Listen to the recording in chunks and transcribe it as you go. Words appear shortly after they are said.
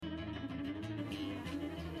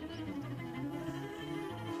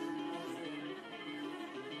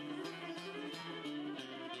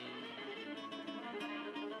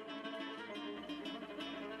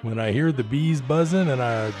When I hear the bees buzzing and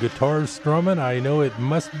a guitar strumming, I know it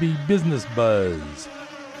must be business buzz.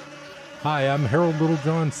 Hi, I'm Harold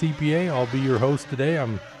Littlejohn, CPA. I'll be your host today.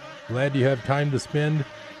 I'm glad you have time to spend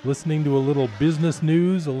listening to a little business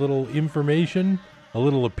news, a little information, a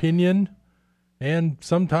little opinion, and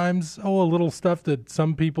sometimes, a little stuff that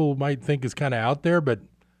some people might think is kind of out there, but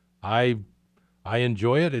I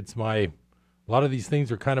enjoy it. A lot of these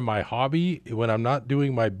things are kind of my hobby when I'm not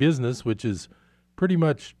doing my business, which is pretty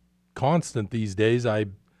much constant these days.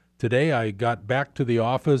 Today I got back to the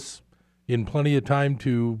office in plenty of time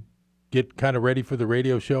to get kind of ready for the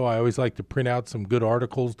radio show. I always like to print out some good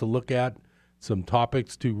articles to look at, some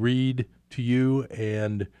topics to read to you,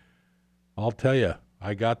 and I'll tell you,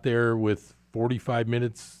 I got there with 45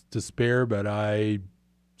 minutes to spare, but I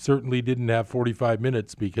certainly didn't have 45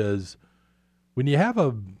 minutes because when you have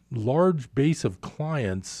a large base of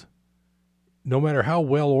clients, no matter how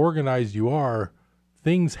well organized you are,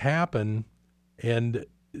 things happen and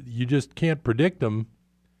you just can't predict them.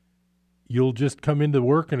 You'll just come into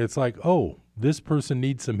work and it's like, oh, this person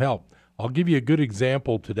needs some help. I'll give you a good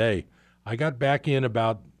example today. I got back in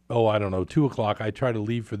about, 2 o'clock. I try to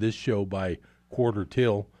leave for this show by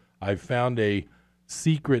 1:45. I've found a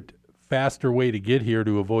secret, faster way to get here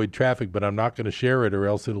to avoid traffic, but I'm not going to share it or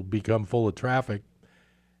else it'll become full of traffic.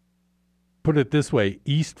 Put it this way,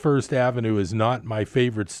 East First Avenue is not my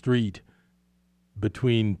favorite street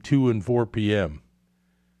between 2 and 4 p.m.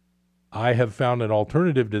 I have found an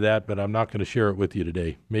alternative to that, but I'm not going to share it with you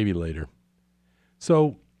today, maybe later.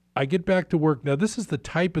 So I get back to work. Now, this is the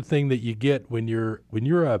type of thing that you get when you're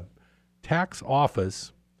a tax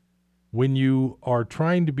office, when you are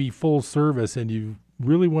trying to be full service and you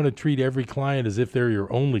really want to treat every client as if they're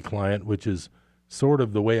your only client, which is sort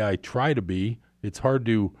of the way I try to be. It's hard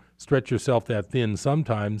to stretch yourself that thin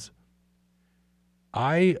sometimes.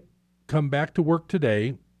 I come back to work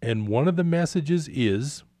today, and one of the messages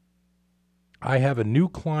is I have a new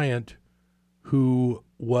client who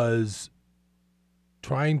was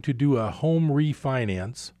trying to do a home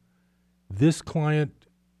refinance. This client,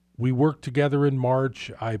 we worked together in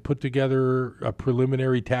March. I put together a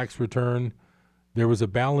preliminary tax return. There was a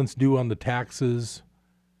balance due on the taxes.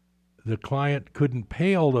 The client couldn't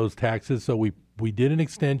pay all those taxes, so we did an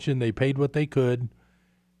extension. They paid what they could.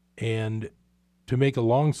 And to make a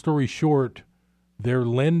long story short, their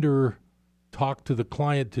lender talked to the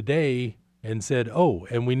client today and said,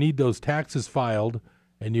 and we need those taxes filed,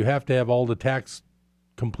 and you have to have all the tax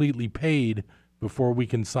completely paid before we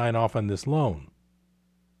can sign off on this loan.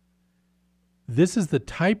 This is the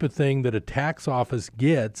type of thing that a tax office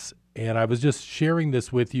gets, and I was just sharing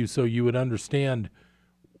this with you so you would understand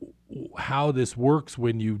how this works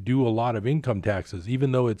when you do a lot of income taxes.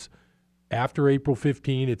 Even though it's after April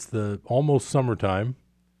 15, it's the almost summertime,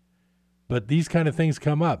 but these kind of things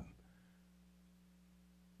come up.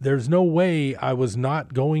 There's no way I was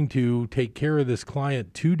not going to take care of this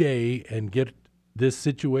client today and get this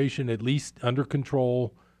situation at least under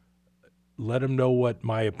control, let them know what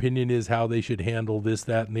my opinion is, how they should handle this,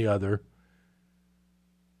 that, and the other.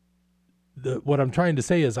 What I'm trying to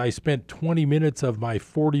say is I spent 20 minutes of my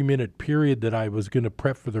 40-minute period that I was going to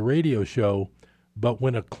prep for the radio show, but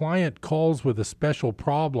when a client calls with a special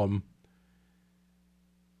problem,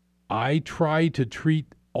 I try to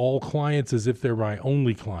treat all clients as if they're my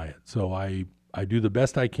only client. So I do the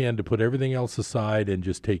best I can to put everything else aside and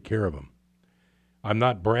just take care of them. I'm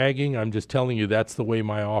not bragging. I'm just telling you that's the way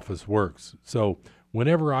my office works. So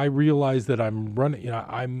whenever I realize that I'm running,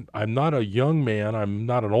 I'm not a young man, I'm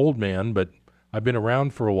not an old man, but I've been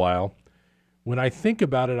around for a while. When I think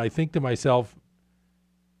about it, I think to myself,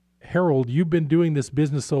 Harold, you've been doing this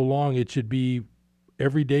business so long,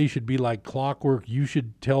 every day should be like clockwork. You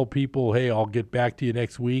should tell people, hey, I'll get back to you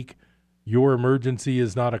next week. Your emergency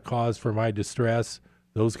is not a cause for my distress,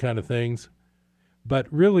 those kind of things. But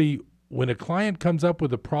really, when a client comes up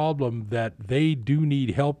with a problem that they do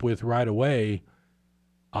need help with right away,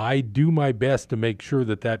 I do my best to make sure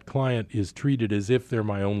that that client is treated as if they're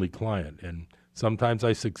my only client. And sometimes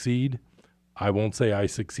I succeed. I won't say I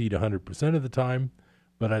succeed 100% of the time,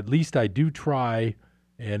 but at least I do try.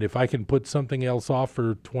 And if I can put something else off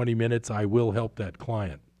for 20 minutes, I will help that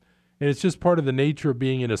client. And it's just part of the nature of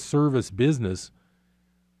being in a service business.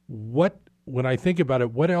 When I think about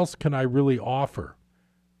it, what else can I really offer?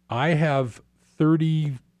 I have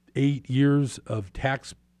 38 years of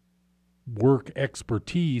tax work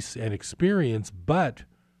expertise and experience, but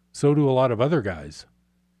so do a lot of other guys.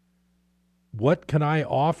 What can I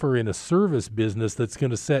offer in a service business that's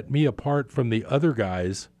going to set me apart from the other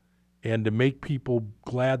guys and to make people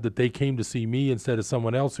glad that they came to see me instead of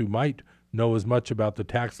someone else who might know as much about the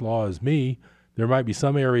tax law as me, There might be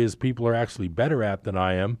some areas people are actually better at than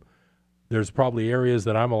I am. There's probably areas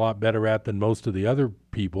that I'm a lot better at than most of the other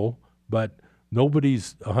people, but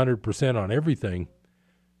nobody's 100% on everything.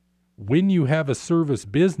 When you have a service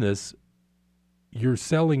business, you're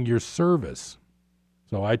selling your service.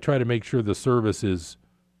 So I try to make sure the service is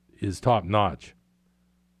top notch.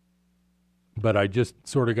 But I just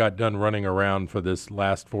sort of got done running around for this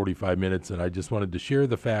last 45 minutes, and I just wanted to share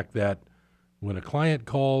the fact that when a client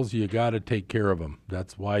calls, you got to take care of them.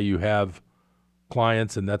 That's why you have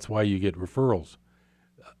clients, and that's why you get referrals.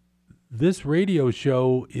 This radio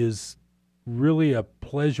show is really a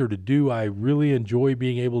pleasure to do. I really enjoy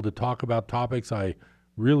being able to talk about topics. I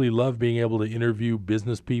really love being able to interview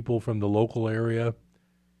business people from the local area.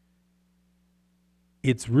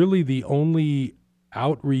 It's really the only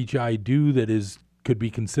outreach I do that could be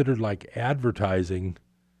considered like advertising.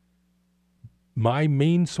 My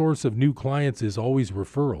main source of new clients is always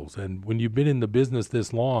referrals. And when you've been in the business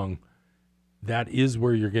this long, that is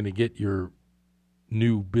where you're going to get your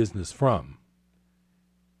new business from.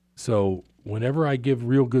 So whenever I give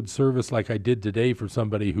real good service like I did today for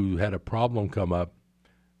somebody who had a problem come up,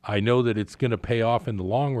 I know that it's going to pay off in the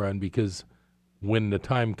long run, because when the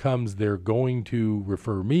time comes, they're going to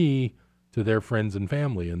refer me to their friends and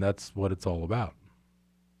family, and that's what it's all about.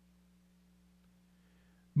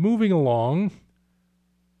 Moving along,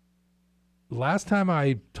 last time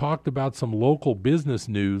I talked about some local business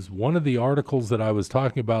news, one of the articles that I was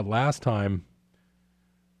talking about last time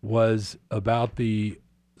was about the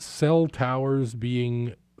cell towers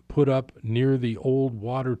being put up near the old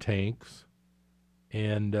water tanks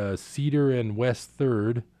and Cedar and West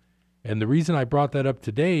 3rd. And the reason I brought that up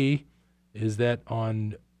today is that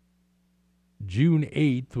on June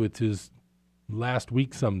 8th, which is last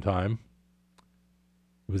week sometime,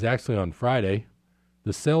 it was actually on Friday,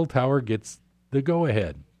 the cell tower gets the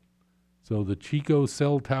go-ahead. So the Chico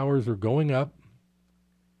cell towers are going up.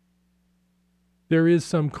 There is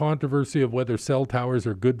some controversy of whether cell towers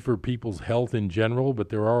are good for people's health in general, but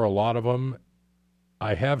there are a lot of them.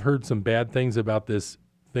 I have heard some bad things about this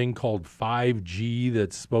thing called 5G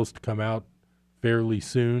that's supposed to come out fairly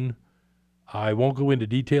soon. I won't go into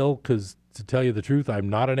detail because, to tell you the truth, I'm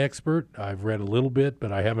not an expert. I've read a little bit,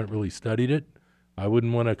 but I haven't really studied it. I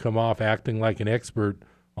wouldn't want to come off acting like an expert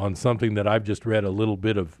on something that I've just read a little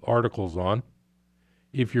bit of articles on.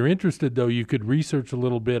 If you're interested, though, you could research a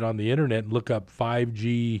little bit on the internet and look up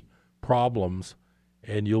 5G problems,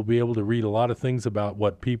 and you'll be able to read a lot of things about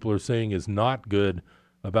what people are saying is not good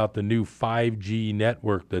about the new 5G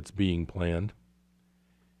network that's being planned.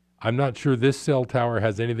 I'm not sure this cell tower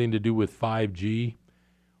has anything to do with 5G.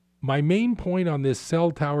 My main point on this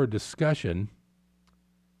cell tower discussion,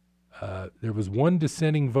 there was one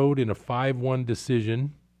dissenting vote in a 5-1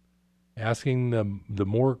 decision asking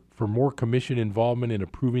for more commission involvement in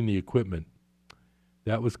approving the equipment.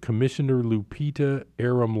 That was Commissioner Lupita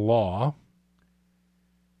Aram Law.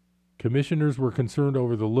 Commissioners were concerned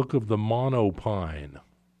over the look of the monopine.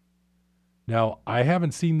 Now, I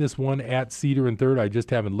haven't seen this one at Cedar and 3rd. I just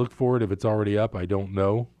haven't looked for it. If it's already up, I don't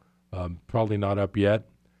know. Probably not up yet.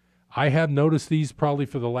 I have noticed these probably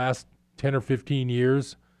for the last 10 or 15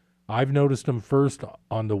 years. I've noticed them first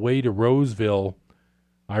on the way to Roseville.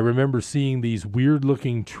 I remember seeing these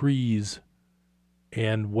weird-looking trees,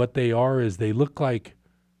 and what they are is they look like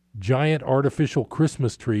giant artificial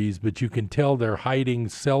Christmas trees, but you can tell they're hiding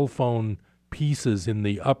cell phone pieces in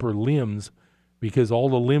the upper limbs because all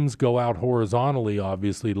the limbs go out horizontally,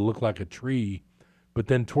 obviously, to look like a tree. But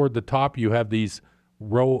then toward the top, you have these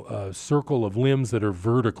circle of limbs that are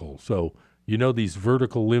vertical. So you know these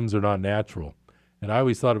vertical limbs are not natural. And I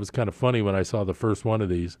always thought it was kind of funny when I saw the first one of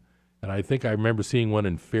these. And I think I remember seeing one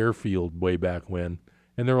in Fairfield way back when.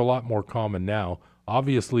 And they're a lot more common now.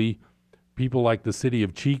 Obviously, people like the city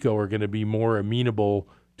of Chico are going to be more amenable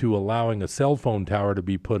to allowing a cell phone tower to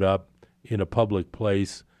be put up in a public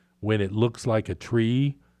place when it looks like a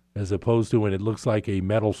tree, as opposed to when it looks like a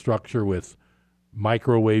metal structure with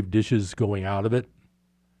microwave dishes going out of it.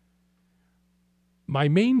 My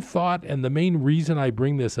main thought and the main reason I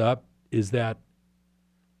bring this up is that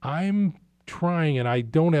I'm trying, and I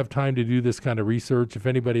don't have time to do this kind of research. If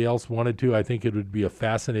anybody else wanted to, I think it would be a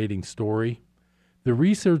fascinating story. The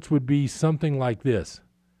research would be something like this.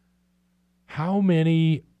 How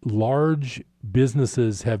many large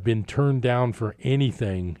businesses have been turned down for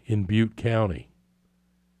anything in Butte County?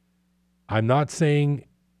 I'm not saying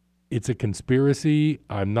it's a conspiracy.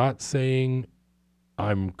 I'm not saying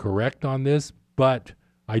I'm correct on this, but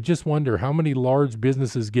I just wonder how many large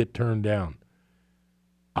businesses get turned down.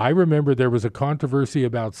 I remember there was a controversy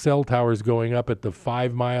about cell towers going up at the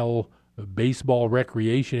 5 Mile baseball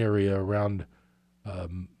recreation area around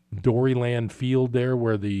Doryland Field there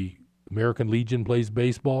where the American Legion plays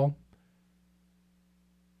baseball.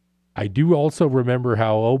 I do also remember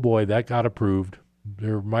how, oh boy, that got approved.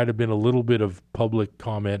 There might have been a little bit of public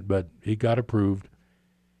comment, but it got approved.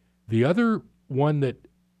 The other one that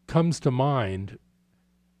comes to mind,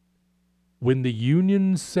 when the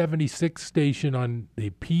Union 76 station on the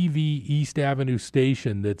PV East Avenue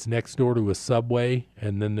station that's next door to a Subway,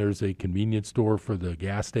 and then there's a convenience store for the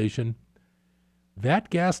gas station, that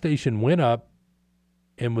gas station went up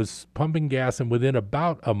and was pumping gas, and within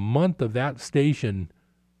about a month of that station,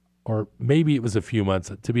 or maybe it was a few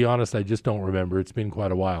months, to be honest, I just don't remember. It's been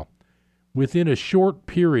quite a while. Within a short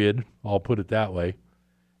period, I'll put it that way,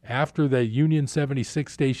 after the Union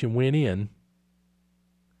 76 station went in,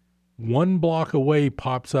 1 block away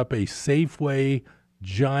pops up a Safeway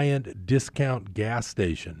giant discount gas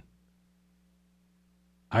station.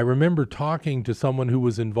 I remember talking to someone who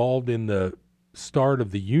was involved in the start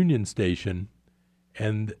of the Union station,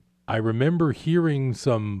 and I remember hearing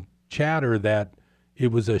some chatter that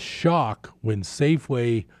it was a shock when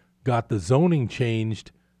Safeway got the zoning changed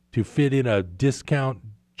to fit in a discount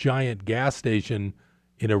giant gas station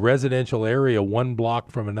in a residential area 1 block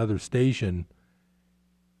from another station.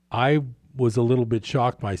 I was a little bit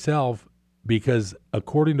shocked myself because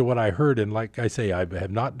according to what I heard, and like I say, I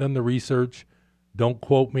have not done the research, don't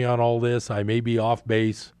quote me on all this, I may be off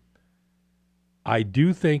base. I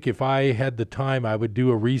do think if I had the time, I would do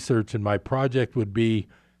a research, and my project would be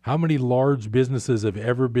how many large businesses have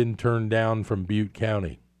ever been turned down from Butte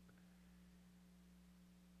County.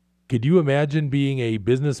 Could you imagine being a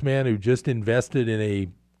businessman who just invested in a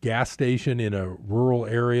gas station in a rural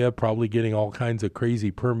area, probably getting all kinds of crazy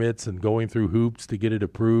permits and going through hoops to get it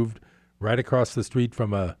approved, right across the street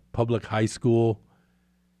from a public high school?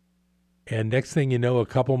 And next thing you know, a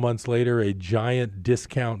couple months later, a giant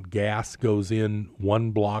discount gas goes in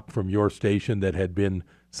 1 block from your station that had been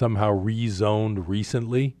somehow rezoned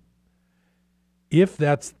recently. If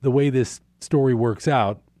that's the way this story works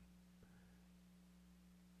out,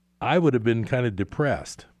 I would have been kind of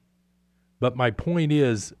depressed. But my point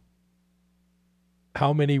is,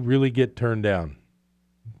 how many really get turned down?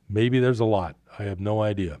 Maybe there's a lot. I have no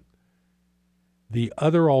idea. The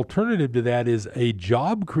other alternative to that is a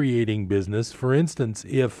job-creating business. For instance,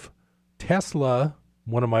 if Tesla,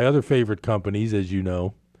 one of my other favorite companies, as you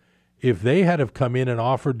know, if they had have come in and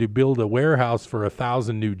offered to build a warehouse for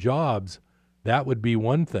 1,000 new jobs, that would be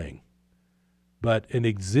one thing. But an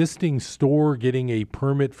existing store getting a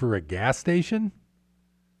permit for a gas station?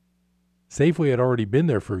 Safeway had already been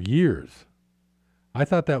there for years. I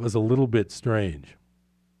thought that was a little bit strange.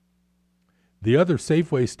 The other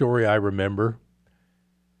Safeway story I remember,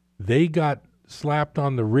 they got slapped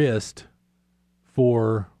on the wrist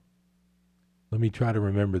for, let me try to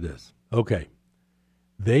remember this. Okay.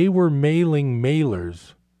 They were mailing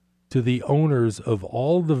mailers to the owners of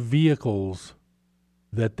all the vehicles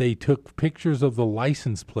that they took pictures of the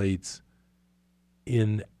license plates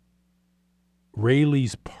in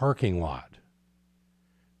Raley's parking lot.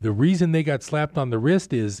 The reason they got slapped on the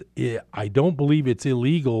wrist is I don't believe it's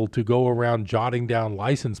illegal to go around jotting down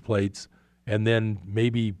license plates and then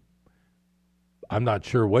maybe, I'm not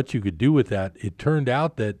sure what you could do with that. It turned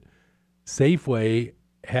out that Safeway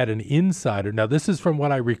had an insider. Now, this is from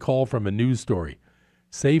what I recall from a news story.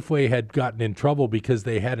 Safeway had gotten in trouble because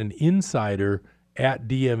they had an insider at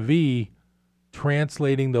DMV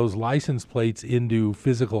translating those license plates into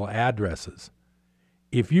physical addresses.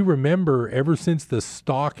 If you remember, ever since the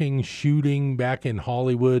stalking shooting back in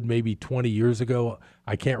Hollywood maybe 20 years ago,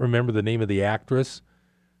 I can't remember the name of the actress,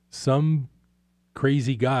 some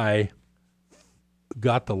crazy guy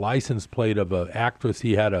got the license plate of an actress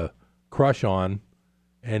he had a crush on,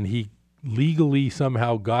 and he legally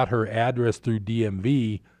somehow got her address through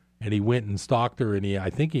DMV, and he went and stalked her, and I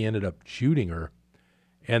think he ended up shooting her.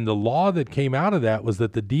 And the law that came out of that was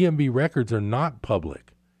that the DMV records are not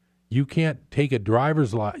public. You can't take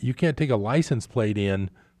you can't take a license plate in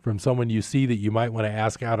from someone you see that you might want to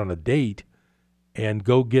ask out on a date and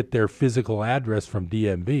go get their physical address from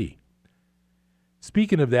DMV.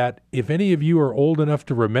 Speaking of that, if any of you are old enough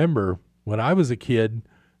to remember, when I was a kid,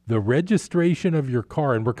 the registration of your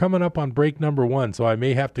car, and we're coming up on break number 1, so I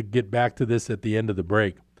may have to get back to this at the end of the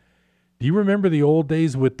break. Do you remember the old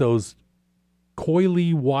days with those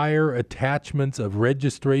coily wire attachments of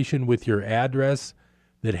registration with your address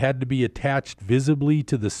that had to be attached visibly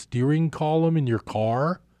to the steering column in your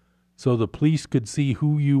car so the police could see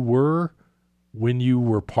who you were when you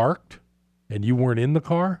were parked and you weren't in the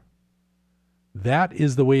car? That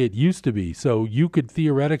is the way it used to be. So you could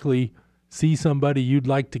theoretically see somebody you'd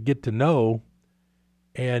like to get to know,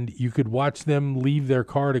 and you could watch them leave their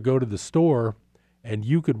car to go to the store, and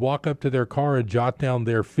you could walk up to their car and jot down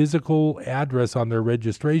their physical address on their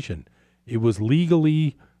registration. It was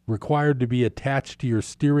legally required to be attached to your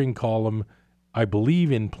steering column, I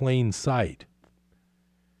believe in plain sight.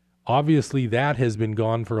 Obviously, that has been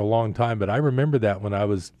gone for a long time, but I remember that when I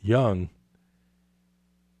was young.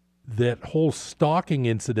 That whole stalking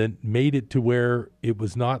incident made it to where it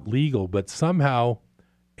was not legal, but somehow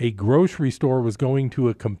a grocery store was going to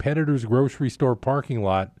a competitor's grocery store parking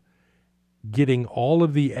lot, getting all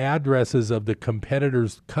of the addresses of the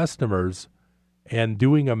competitor's customers and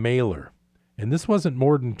doing a mailer. And this wasn't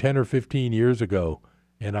more than 10 or 15 years ago,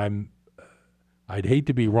 and I'd hate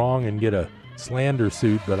to be wrong and get a slander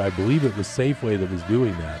suit, but I believe it was Safeway that was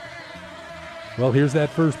doing that. Well, here's that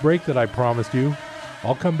first break that I promised you.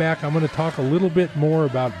 I'll come back. I'm going to talk a little bit more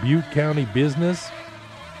about Butte County business,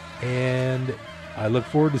 and I look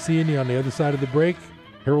forward to seeing you on the other side of the break.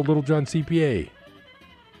 Harold Littlejohn, CPA.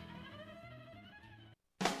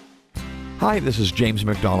 Hi, this is James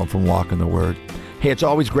McDonald from Walk in the Word. Hey, it's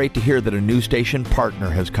always great to hear that a new station partner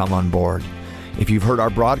has come on board. If you've heard our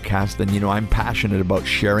broadcast, then you know I'm passionate about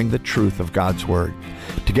sharing the truth of God's Word.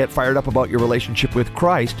 To get fired up about your relationship with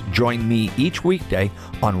Christ, join me each weekday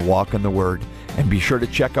on Walk in the Word. And be sure to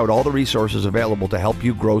check out all the resources available to help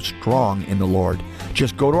you grow strong in the Lord.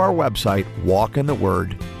 Just go to our website,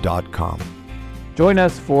 walkintheword.com. Join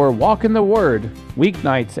us for Walk in the Word,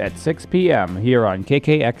 weeknights at 6 p.m. here on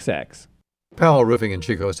KKXX. Powell Roofing in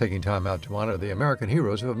Chico is taking time out to honor the American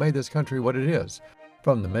heroes who have made this country what it is.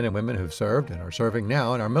 From the men and women who've served and are serving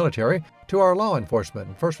now in our military to our law enforcement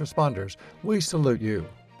and first responders, we salute you.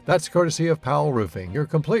 That's courtesy of Powell Roofing, your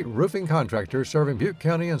complete roofing contractor serving Butte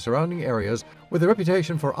County and surrounding areas with a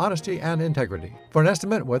reputation for honesty and integrity. For an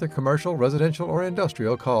estimate, whether commercial, residential, or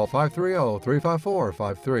industrial, call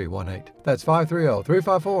 530-354-5318. That's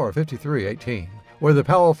 530-354-5318. Where the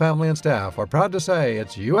Powell family and staff are proud to say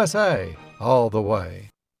it's USA all the way.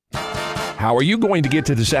 How are you going to get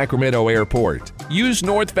to the Sacramento airport? Use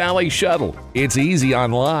North Valley Shuttle. It's easy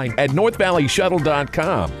online at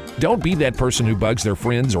northvalleyshuttle.com. Don't be that person who bugs their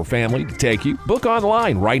friends or family to take you. Book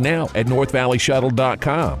online right now at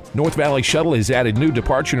northvalleyshuttle.com. North Valley Shuttle has added new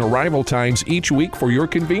departure and arrival times each week for your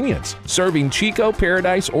convenience, serving Chico,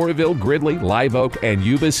 Paradise, Oroville, Gridley, Live Oak, and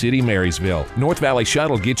Yuba City, Marysville. North Valley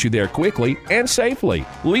Shuttle gets you there quickly and safely.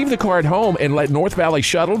 Leave the car at home and let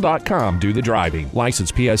northvalleyshuttle.com do the driving.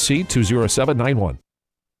 License PSC 20791.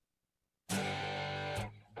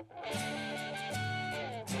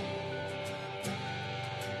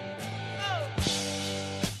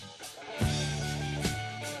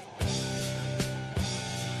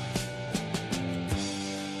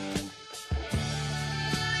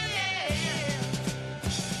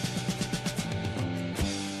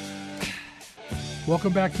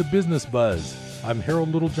 Welcome back to Business Buzz. I'm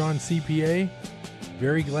Harold Littlejohn, CPA.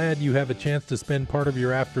 Very glad you have a chance to spend part of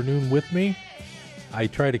your afternoon with me. I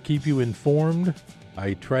try to keep you informed,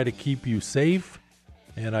 I try to keep you safe,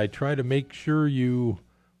 and I try to make sure you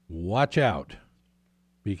watch out,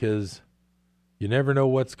 because you never know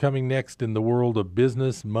what's coming next in the world of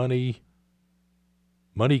business, money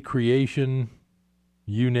creation,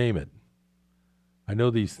 you name it. I know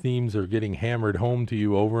these themes are getting hammered home to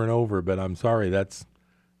you over and over, but I'm sorry, that's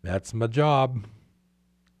my job.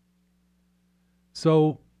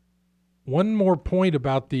 So one more point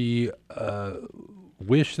about the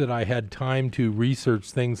wish that I had time to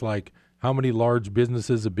research things like how many large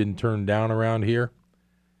businesses have been turned down around here.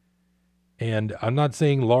 And I'm not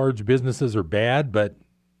saying large businesses are bad, but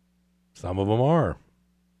some of them are.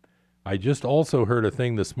 I just also heard a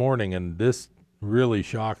thing this morning, and this really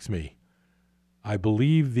shocks me. I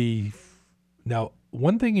believe now,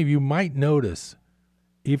 one thing you might notice,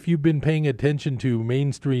 if you've been paying attention to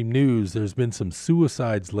mainstream news, there's been some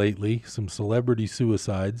suicides lately, some celebrity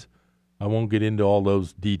suicides. I won't get into all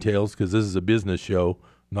those details because this is a business show,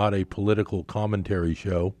 not a political commentary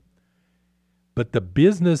show. But the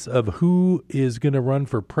business of who is going to run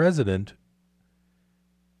for president,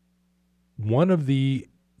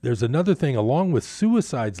 there's another thing, along with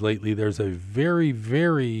suicides lately, there's a very,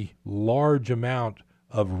 very large amount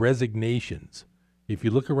of resignations. If you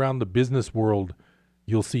look around the business world,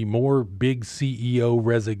 you'll see more big CEO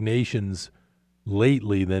resignations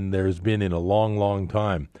lately than there's been in a long, long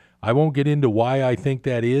time. I won't get into why I think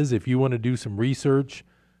that is. If you want to do some research,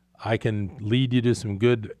 I can lead you to some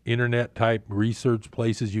good internet-type research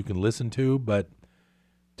places you can listen to. But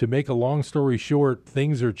to make a long story short,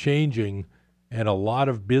 things are changing, and a lot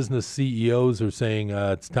of business CEOs are saying,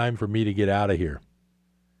 it's time for me to get out of here.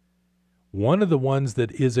 One of the ones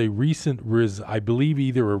that is a recent, I believe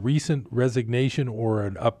either a recent resignation or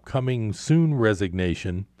an upcoming soon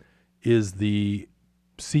resignation, is the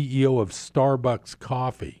CEO of Starbucks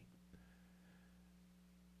Coffee.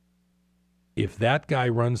 If that guy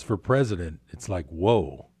runs for president, it's like,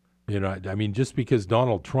 whoa. You know, I mean, just because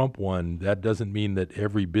Donald Trump won, that doesn't mean that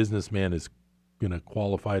every businessman is going to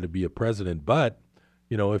qualify to be a president. But,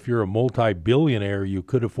 you know, if you're a multi-billionaire, you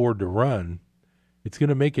could afford to run. It's going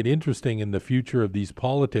to make it interesting in the future of these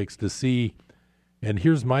politics to see, and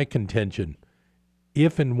here's my contention,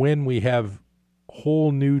 if and when we have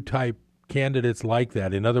whole new type candidates like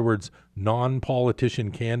that, in other words,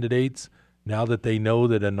 non-politician candidates, now that they know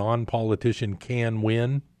that a non-politician can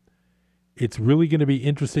win, it's really going to be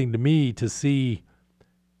interesting to me to see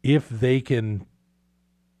if they can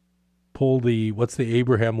pull what's the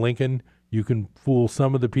Abraham Lincoln? You can fool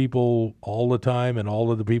some of the people all the time and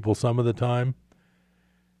all of the people some of the time.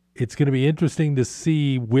 It's going to be interesting to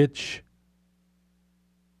see which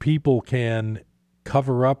people can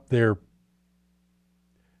cover up their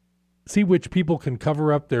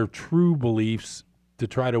true beliefs to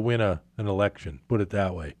try to win an election, put it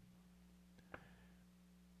that way.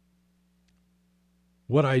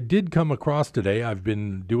 What I did come across today, I've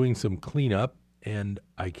been doing some cleanup, and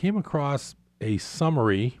I came across a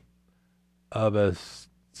summary of a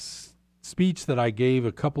speech that I gave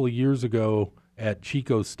a couple of years ago at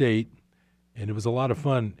Chico State, and it was a lot of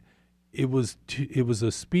fun. It was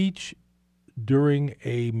a speech during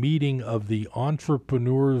a meeting of the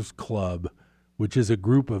Entrepreneurs Club, which is a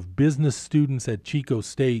group of business students at Chico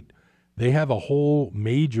State. They have a whole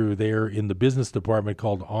major there in the business department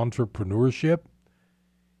called entrepreneurship.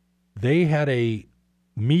 They had a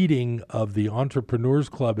meeting of the Entrepreneurs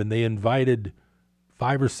Club, and they invited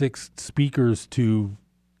 5 or 6 speakers to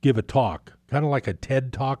give a talk, kind of like a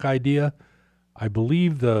TED Talk idea. I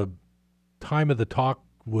believe the time of the talk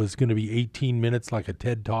was going to be 18 minutes, like a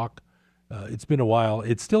TED Talk. It's been a while.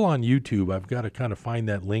 It's still on YouTube. I've got to kind of find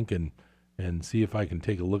that link and see if I can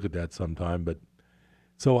take a look at that sometime. But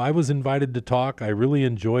so I was invited to talk. I really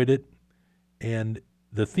enjoyed it. And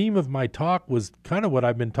the theme of my talk was kind of what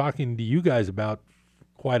I've been talking to you guys about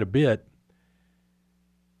quite a bit.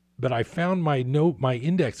 But I found my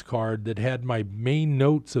index card that had my main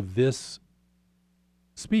notes of this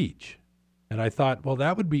speech. And I thought, well,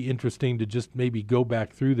 that would be interesting to just maybe go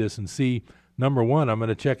back through this and see. Number one, I'm going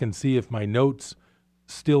to check and see if my notes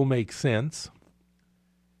still make sense.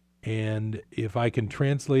 And if I can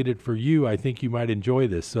translate it for you, I think you might enjoy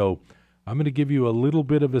this. So I'm going to give you a little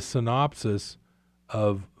bit of a synopsis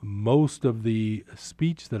of most of the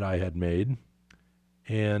speech that I had made.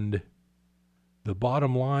 And the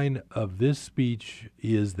bottom line of this speech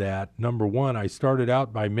is that, number one, I started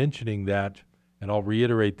out by mentioning that, and I'll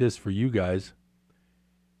reiterate this for you guys,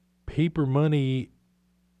 paper money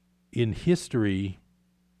in history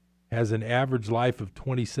has an average life of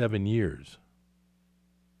 27 years.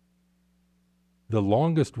 The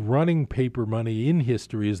longest running paper money in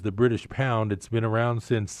history is the British pound. It's been around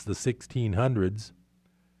since the 1600s.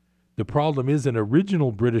 The problem is an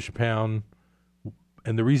original British pound,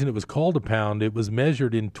 and the reason it was called a pound, it was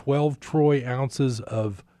measured in 12 troy ounces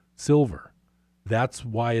of silver. That's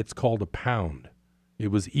why it's called a pound. It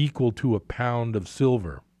was equal to a pound of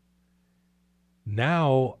silver.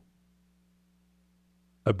 Now,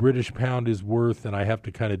 a British pound is worth, and I have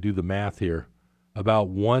to kind of do the math here, about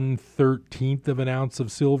 1/13 of an ounce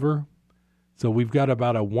of silver. So we've got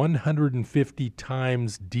about a 150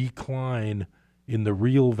 times decline in the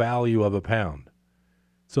real value of a pound.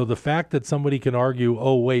 So the fact that somebody can argue,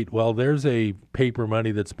 oh, wait, well, there's a paper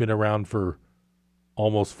money that's been around for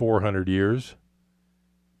almost 400 years.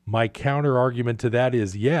 My counter argument to that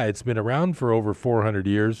is, yeah, it's been around for over 400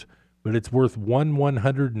 years, but it's worth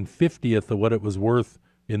 1/150th of what it was worth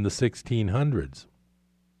in the 1600s.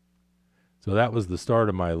 So that was the start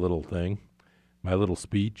of my little thing, my little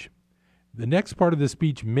speech. The next part of the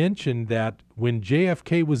speech mentioned that when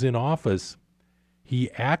JFK was in office, he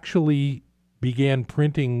actually began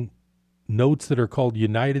printing notes that are called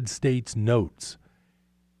United States notes.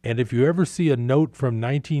 And if you ever see a note from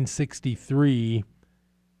 1963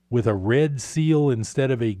 with a red seal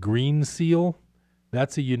instead of a green seal,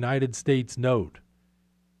 that's a United States note.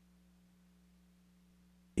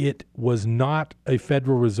 It was not a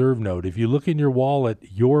Federal Reserve note. If you look in your wallet,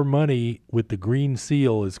 your money with the green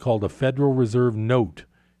seal is called a Federal Reserve note.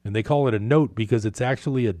 And they call it a note because it's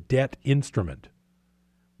actually a debt instrument.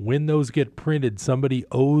 When those get printed, somebody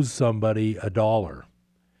owes somebody $1.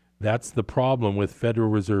 That's the problem with Federal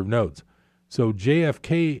Reserve notes. So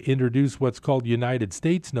JFK introduced what's called United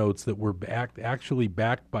States notes that were actually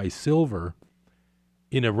backed by silver.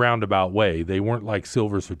 in a roundabout way. They weren't like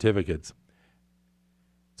silver certificates.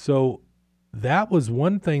 So that was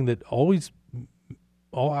one thing that I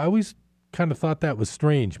always kind of thought that was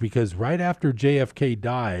strange, because right after JFK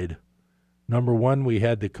died, number one, we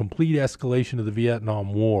had the complete escalation of the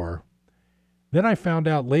Vietnam War. Then I found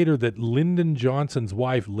out later that Lyndon Johnson's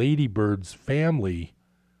wife, Lady Bird's family,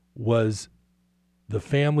 was the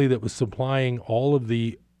family that was supplying all of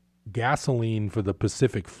the gasoline for the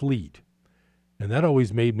Pacific Fleet. And that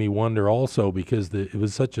always made me wonder also, because it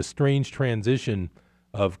was such a strange transition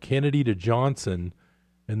of Kennedy to Johnson,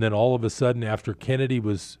 and then all of a sudden after Kennedy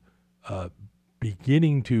was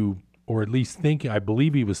beginning to, or at least thinking, I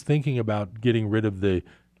believe he was thinking about getting rid of the,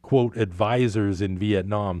 quote, advisors in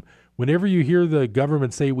Vietnam. Whenever you hear the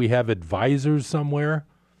government say we have advisors somewhere,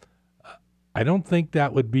 I don't think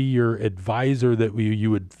that would be your advisor that you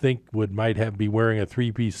would think might be wearing a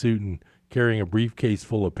three-piece suit and carrying a briefcase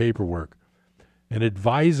full of paperwork. An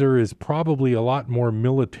advisor is probably a lot more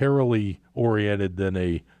militarily oriented than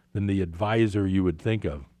the advisor you would think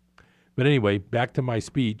of. But anyway, back to my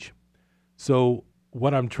speech. So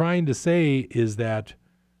what I'm trying to say is that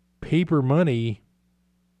paper money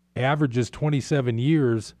averages 27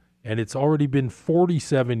 years, and it's already been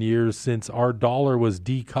 47 years since our dollar was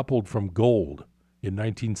decoupled from gold in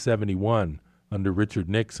 1971 under Richard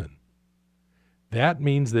Nixon. That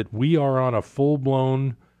means that we are on a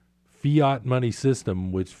full-blown fiat money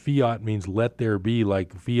system, which fiat means let there be,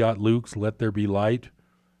 like Fiat Lux, let there be light.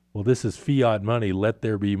 Well, this is fiat money, let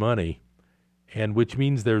there be money, and which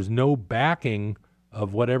means there's no backing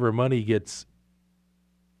of whatever money gets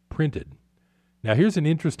printed. Now, here's an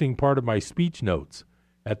interesting part of my speech notes.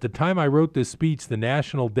 At the time I wrote this speech, the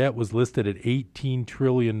national debt was listed at $18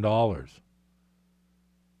 trillion.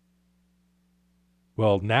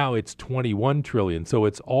 Well, now it's $21 trillion, so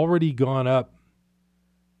it's already gone up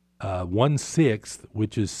 1/6,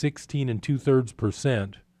 which is 16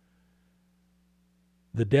 2/3%.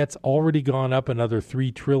 The debt's already gone up another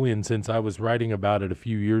 $3 trillion since I was writing about it a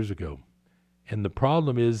few years ago. And the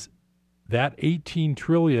problem is that $18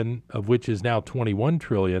 trillion, of which is now $21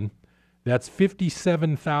 trillion, that's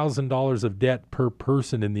 $57,000 of debt per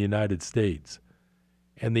person in the United States.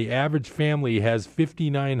 And the average family has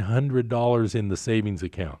 $5,900 in the savings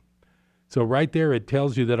account. So right there, it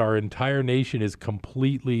tells you that our entire nation is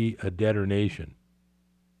completely a debtor nation.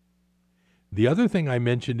 The other thing I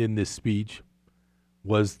mentioned in this speech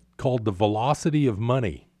was called the velocity of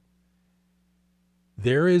money.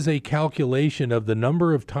 There is a calculation of the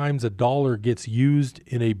number of times a dollar gets used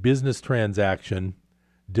in a business transaction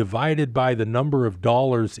divided by the number of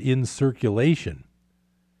dollars in circulation.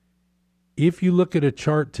 If you look at a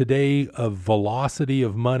chart today of velocity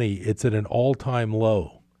of money, it's at an all-time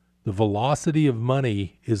low. The velocity of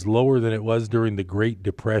money is lower than it was during the Great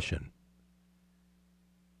Depression.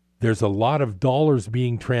 There's a lot of dollars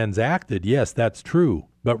being transacted. Yes, that's true.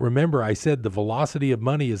 But remember, I said the velocity of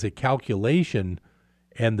money is a calculation,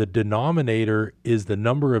 and the denominator is the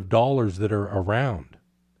number of dollars that are around.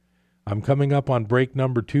 I'm coming up on break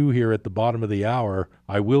number 2 here at the bottom of the hour.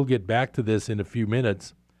 I will get back to this in a few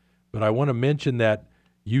minutes, but I want to mention that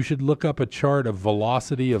you should look up a chart of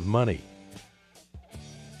velocity of money.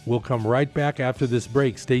 We'll come right back after this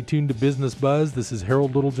break. Stay tuned to Business Buzz. This is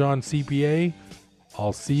Harold Littlejohn, CPA.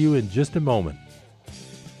 I'll see you in just a moment.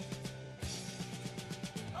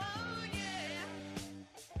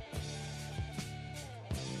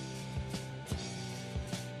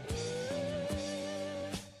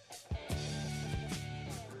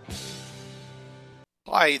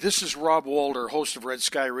 Hi, this is Rob Walter, host of Red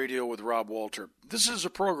Sky Radio with Rob Walter. This is a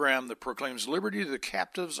program that proclaims liberty to the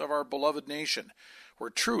captives of our beloved nation, where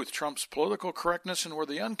truth trumps political correctness and where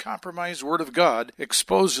the uncompromised Word of God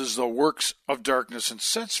exposes the works of darkness and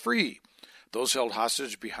sets free those held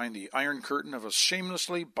hostage behind the iron curtain of a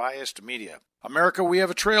shamelessly biased media. America, we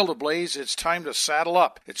have a trail to blaze. It's time to saddle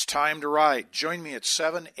up. It's time to ride. Join me at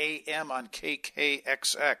 7 a.m. on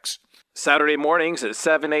KKXX. Saturday mornings at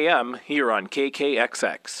 7 a.m. here on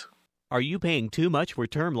KKXX. Are you paying too much for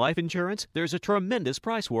term life insurance? There's a tremendous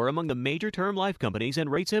price war among the major term life companies,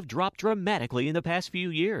 and rates have dropped dramatically in the past few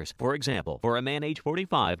years. For example, for a man age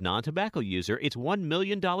 45 non-tobacco user, it's $1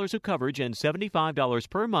 million of coverage and $75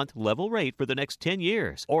 per month level rate for the next 10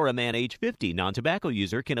 years. Or a man age 50 non-tobacco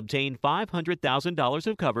user can obtain $500,000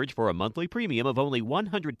 of coverage for a monthly premium of only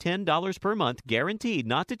 $110 per month, guaranteed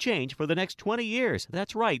not to change for the next 20 years.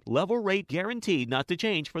 That's right, level rate guaranteed not to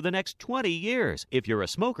change for the next 20 years. If you're a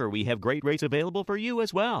smoker, we have great rates available for you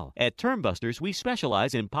as well. At Term Busters, we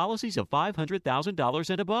specialize in policies of $500,000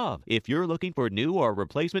 and above. If you're looking for new or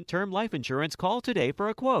replacement term life insurance, call today for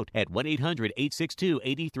a quote at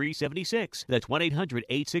 1-800-862-8376. That's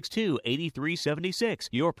 1-800-862-8376.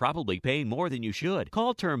 You're probably paying more than you should.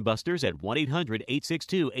 Call Term Busters at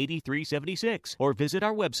 1-800-862-8376 or visit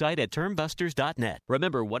our website at termbusters.net.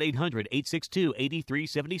 Remember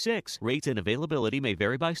 1-800-862-8376. Rates and availability may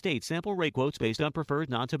vary by state. Sample rate quotes based on preferred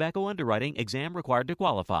non-tobacco underwriting. Exam required to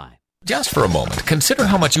qualify. Just for a moment, consider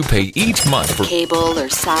how much you pay each month for cable or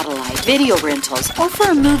satellite, video rentals, or for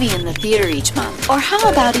a movie in the theater each month. Or how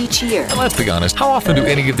about each year? And let's be honest, how often do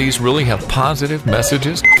any of these really have positive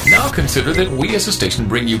messages? Now consider that we as a station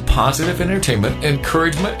bring you positive entertainment,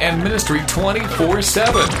 encouragement, and ministry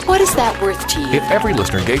 24/7. What is that worth to you? If every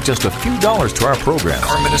listener gave just a few dollars to our program,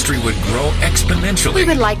 our ministry would grow exponentially. We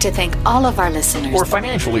would like to thank all of our listeners for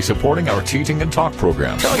financially supporting our teaching and talk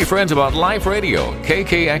program. Tell your friends about Life Radio,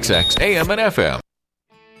 KKXX, AM and FM.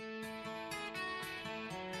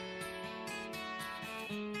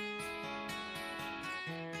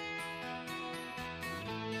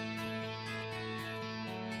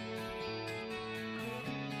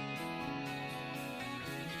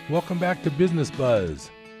 Welcome back to Business Buzz.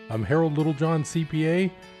 I'm Harold Littlejohn, CPA.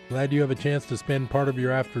 Glad you have a chance to spend part of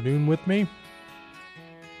your afternoon with me.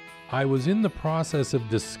 I was in the process of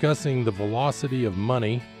discussing the velocity of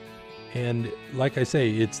money. And like I say,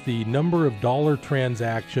 it's the number of dollar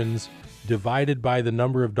transactions divided by the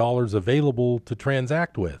number of dollars available to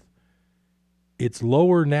transact with. It's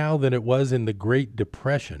lower now than it was in the Great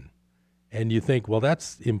Depression. And you think, well,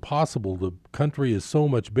 that's impossible. The country is so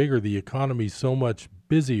much bigger. The economy is so much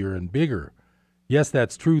busier and bigger. Yes,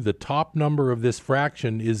 that's true. The top number of this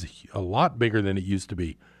fraction is a lot bigger than it used to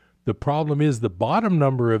be. The problem is the bottom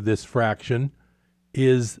number of this fraction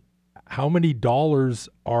is how many dollars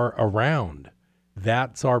are around.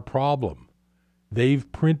 That's our problem.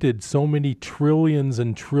 They've printed so many trillions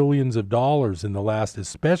and trillions of dollars in the last,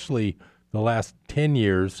 especially the last 10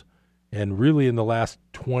 years, and really in the last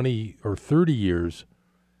 20 or 30 years,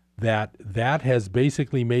 that has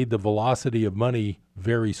basically made the velocity of money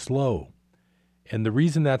very slow. And the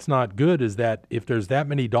reason that's not good is that if there's that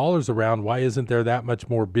many dollars around, why isn't there that much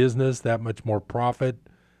more business, that much more profit?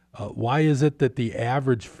 Why is it that the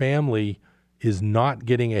average family is not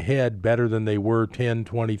getting ahead better than they were 10,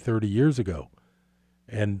 20, 30 years ago?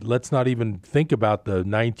 And let's not even think about the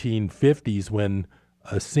 1950s when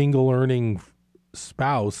a single earning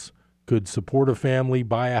spouse could support a family,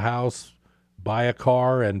 buy a house, buy a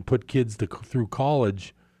car, and put kids through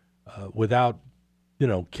college without,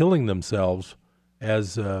 killing themselves,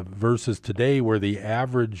 as versus today where the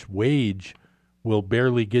average wage will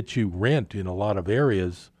barely get you rent in a lot of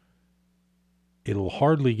areas. It'll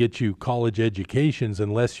hardly get you college educations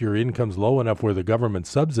unless your income's low enough where the government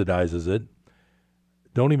subsidizes it.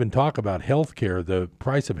 Don't even talk about health care. The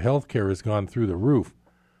price of health care has gone through the roof.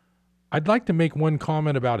 I'd like to make one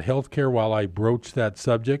comment about health care while I broach that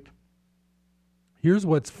subject. Here's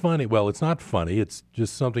what's funny. Well, it's not funny. It's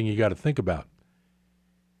just something you got to think about.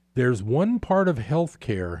 There's one part of health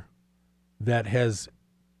care that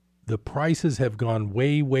the prices have gone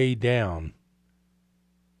way, way down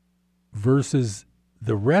versus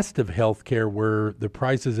the rest of healthcare where the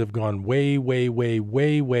prices have gone way, way, way,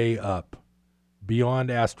 way, way up,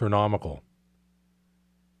 beyond astronomical.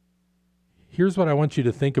 Here's what I want you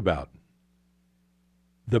to think about.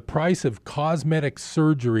 The price of cosmetic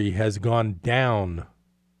surgery has gone down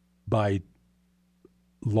by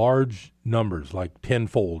large numbers, like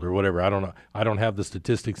tenfold or whatever. I don't know. I don't have the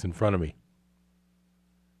statistics in front of me.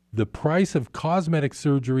 The price of cosmetic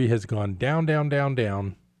surgery has gone down, down, down,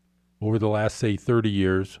 down over the last, say, 30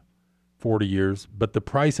 years, 40 years, but the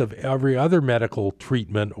price of every other medical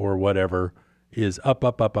treatment or whatever is up,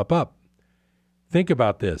 up, up, up, up. Think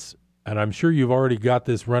about this, and I'm sure you've already got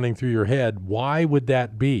this running through your head. Why would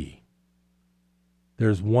that be?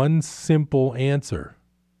 There's one simple answer: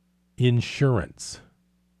 insurance.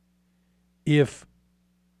 If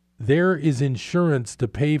there is insurance to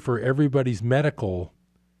pay for everybody's medical,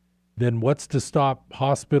 then what's to stop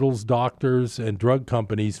hospitals, doctors, and drug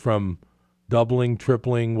companies from doubling,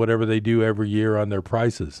 tripling, whatever they do every year on their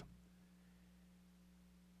prices?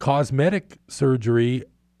 Cosmetic surgery,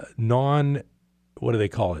 what do they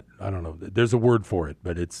call it? I don't know. There's a word for it,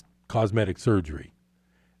 but it's cosmetic surgery.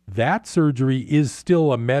 That surgery is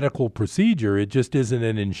still a medical procedure. It just isn't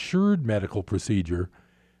an insured medical procedure.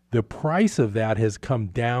 The price of that has come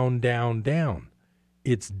down, down, down.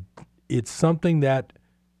 It's something that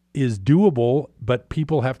is doable, but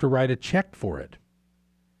people have to write a check for it.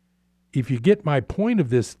 If you get my point of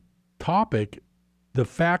this topic, the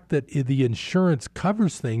fact that the insurance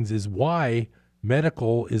covers things is why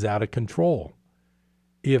medical is out of control.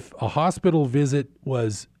 If a hospital visit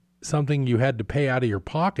was something you had to pay out of your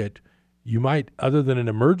pocket, you might, other than an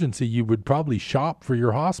emergency, you would probably shop for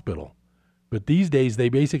your hospital. But these days, they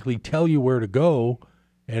basically tell you where to go,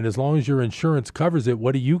 and as long as your insurance covers it,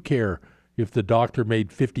 what do you care if the doctor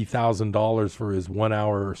made $50,000 for his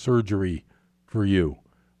 1-hour surgery for you,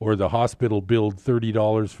 or the hospital billed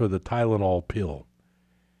 $30 for the Tylenol pill?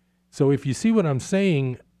 So if you see what I'm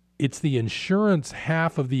saying, it's the insurance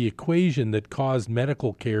half of the equation that caused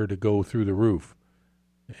medical care to go through the roof.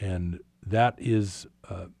 And that is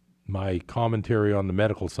my commentary on the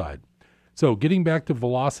medical side. So getting back to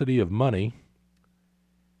velocity of money,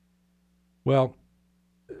 well,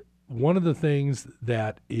 one of the things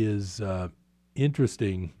that is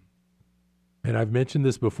interesting, and I've mentioned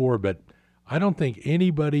this before, but I don't think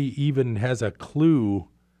anybody even has a clue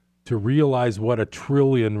to realize what a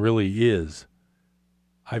trillion really is.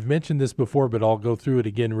 I've mentioned this before, but I'll go through it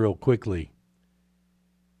again real quickly.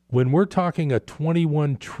 When we're talking a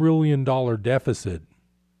 $21 trillion deficit,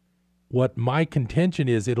 what my contention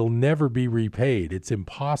is, it'll never be repaid. It's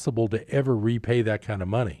impossible to ever repay that kind of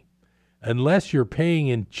money unless you're paying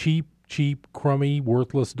in cheap, crummy,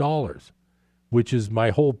 worthless dollars, which is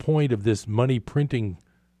my whole point of this money printing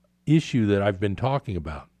issue that I've been talking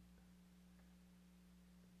about.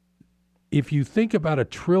 If you think about a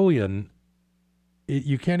trillion,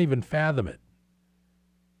 you can't even fathom it.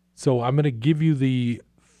 So I'm going to give you the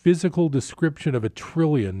physical description of a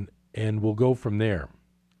trillion, and we'll go from there.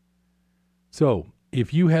 So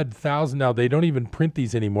if you had now they don't even print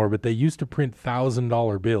these anymore, but they used to print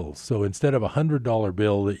 $1,000 bills. So instead of a $100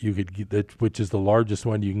 bill that you could get, which is the largest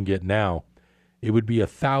one you can get now, it would be a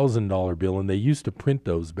 $1,000 bill, and they used to print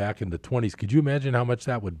those back in the 20s. Could you imagine how much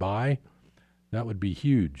that would buy? That would be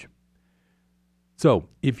huge. So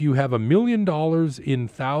if you have $1 million in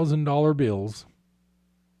 $1,000 bills,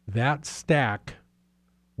 that stack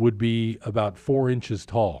would be about 4 inches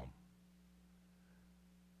tall.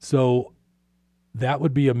 So that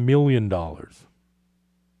would be $1 million. Now,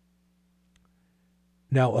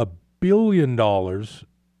 $1 billion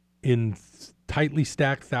in tightly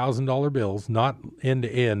stacked $1,000 bills, not end to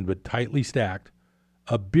end, but tightly stacked,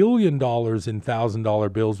 $1 billion in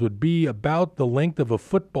 $1,000 bills would be about the length of a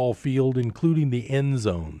football field, including the end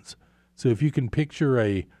zones. So if you can picture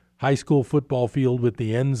a high school football field with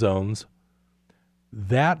the end zones,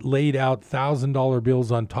 that laid out $1,000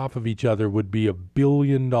 bills on top of each other would be $1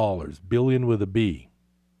 billion, billion with a B.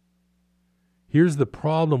 Here's the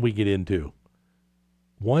problem we get into.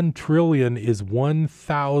 1 trillion is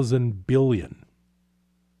 1,000 billion.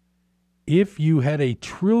 If you had $1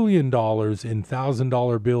 trillion in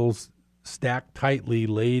 $1,000 bills stacked tightly,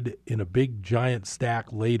 laid in a big giant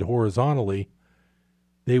stack laid horizontally,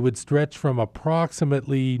 they would stretch from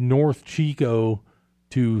approximately North Chico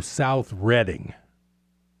to South Reading.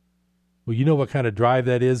 Well, you know what kind of drive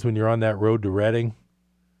that is when you're on that road to Reading?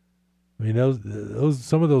 I mean, those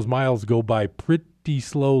some of those miles go by pretty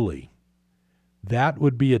slowly. That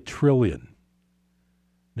would be $1 trillion.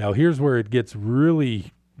 Now, here's where it gets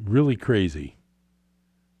really, really crazy.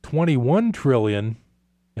 21 trillion,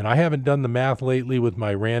 and I haven't done the math lately with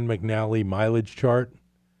my Rand McNally mileage chart.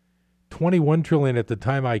 21 trillion at the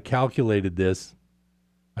time I calculated this,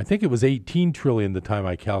 I think it was 18 trillion the time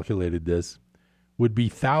I calculated this, would be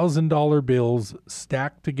 $1,000 bills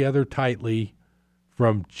stacked together tightly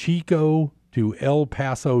from Chico to El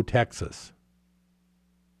Paso, Texas.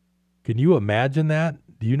 Can you imagine that?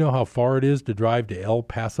 Do you know how far it is to drive to El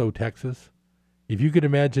Paso, Texas? If you could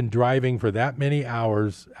imagine driving for that many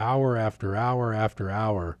hours, hour after hour after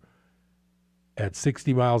hour, at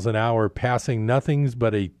 60 miles an hour, passing nothing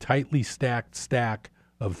but a tightly stacked stack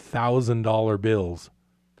of $1,000 bills,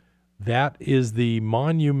 that is the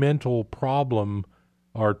monumental problem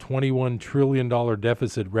our $21 trillion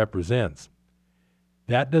deficit represents.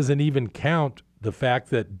 That doesn't even count the fact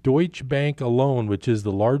that Deutsche Bank alone, which is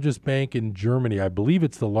the largest bank in Germany, I believe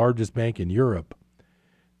it's the largest bank in Europe,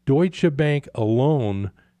 Deutsche Bank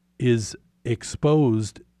alone is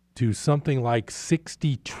exposed to something like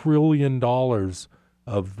 $60 trillion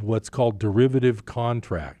of what's called derivative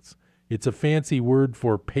contracts. It's a fancy word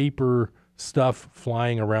for paper stuff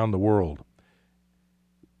flying around the world.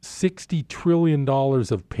 $60 trillion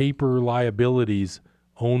of paper liabilities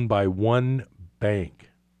owned by one bank.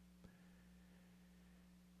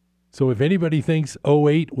 So if anybody thinks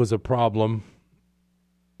 2008 was a problem,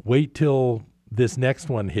 wait till this next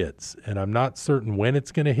one hits. And I'm not certain when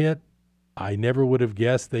it's going to hit. I never would have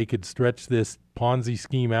guessed they could stretch this Ponzi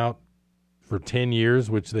scheme out for 10 years,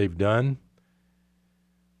 which they've done.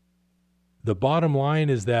 the bottom line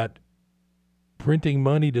is that printing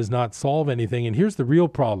money does not solve anything. And here's the real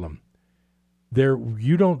problem.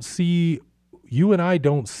 You and I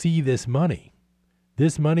don't see this money.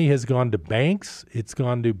 This money has gone to banks. It's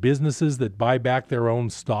gone to businesses that buy back their own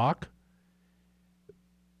stock.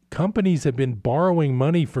 Companies have been borrowing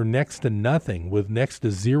money for next to nothing with next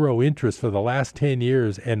to zero interest for the last 10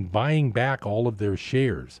 years and buying back all of their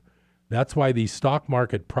shares. That's why these stock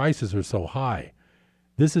market prices are so high.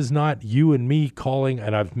 This is not you and me calling,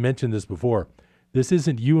 and I've mentioned this before, this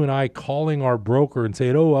isn't you and I calling our broker and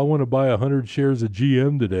saying, oh, I want to buy 100 shares of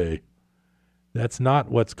GM today. That's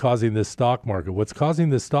not what's causing this stock market. What's causing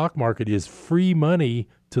this stock market is free money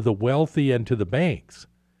to the wealthy and to the banks.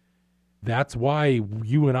 That's why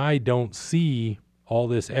you and I don't see all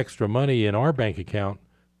this extra money in our bank account,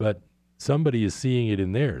 but somebody is seeing it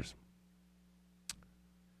in theirs.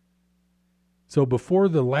 So before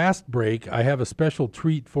the last break, I have a special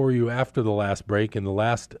treat for you after the last break. In the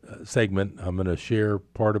last segment, I'm going to share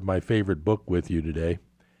part of my favorite book with you today.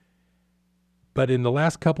 But in the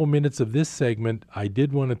last couple minutes of this segment, I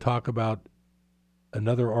did want to talk about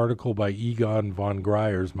another article by Egon von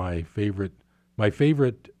Greyerz, my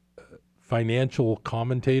favorite financial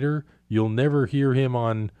commentator. You'll never hear him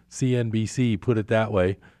on CNBC, put it that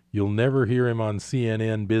way. You'll never hear him on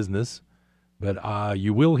CNN Business, but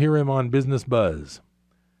you will hear him on Business Buzz.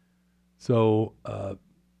 So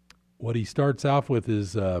what he starts off with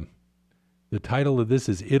is, the title of this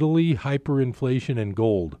is Italy, Hyperinflation, and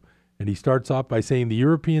Gold. And he starts off by saying the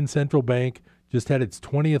European Central Bank just had its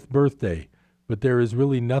 20th birthday, but there is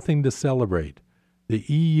really nothing to celebrate. The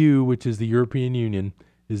EU, which is the European Union,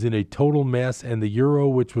 is in a total mess, and the euro,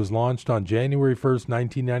 which was launched on January 1st,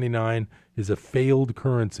 1999, is a failed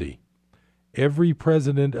currency. Every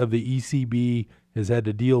president of the ECB has had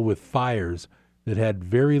to deal with fires that had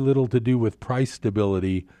very little to do with price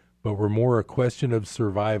stability, but were more a question of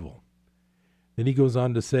survival. Then he goes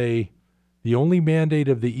on to say, the only mandate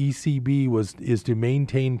of the ECB is to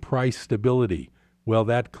maintain price stability. Well,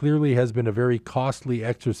 that clearly has been a very costly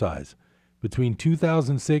exercise. Between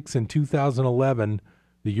 2006 and 2011,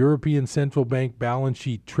 the European Central Bank balance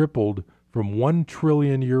sheet tripled from 1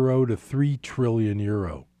 trillion euro to 3 trillion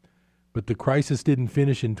euro. But the crisis didn't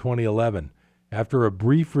finish in 2011. After a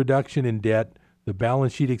brief reduction in debt, the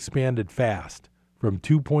balance sheet expanded fast, from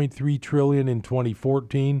 2.3 trillion in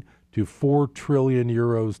 2014 to 4 trillion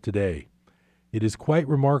euros today. It is quite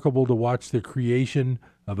remarkable to watch the creation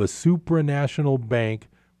of a supranational bank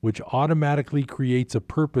which automatically creates a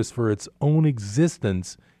purpose for its own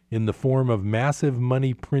existence in the form of massive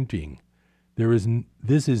money printing.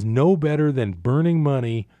 This is no better than burning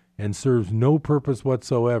money and serves no purpose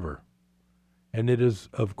whatsoever. And it is,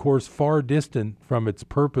 of course, far distant from its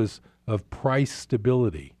purpose of price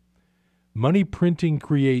stability. Money printing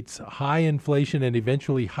creates high inflation and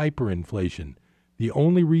eventually hyperinflation. The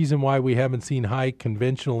only reason why we haven't seen high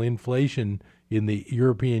conventional inflation in the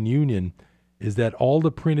European Union is that all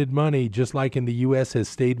the printed money, just like in the U.S., has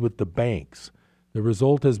stayed with the banks. The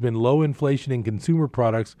result has been low inflation in consumer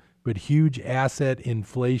products, but huge asset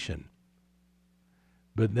inflation.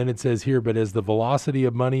 But then it says here, but as the velocity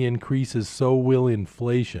of money increases, so will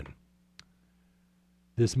inflation.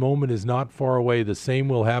 This moment is not far away. The same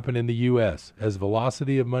will happen in the U.S. As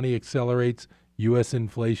velocity of money accelerates, U.S.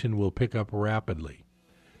 inflation will pick up rapidly.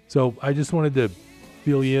 So I just wanted to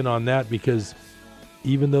fill you in on that because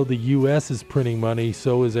even though the U.S. is printing money,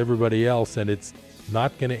 so is everybody else, and it's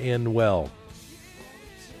not going to end well.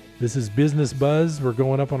 This is Business Buzz. We're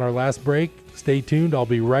going up on our last break. Stay tuned. I'll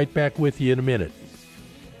be right back with you in a minute.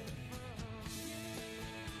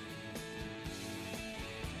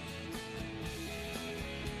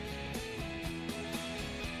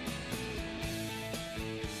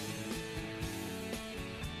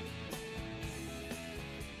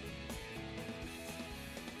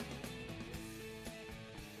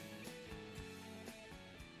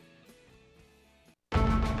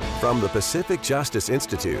 From the Pacific Justice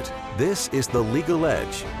Institute, this is The Legal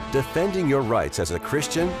Edge, defending your rights as a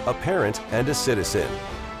Christian, a parent, and a citizen.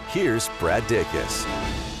 Here's Brad Dacus.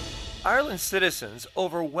 Ireland's citizens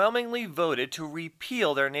overwhelmingly voted to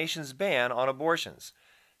repeal their nation's ban on abortions.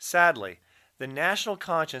 Sadly, the national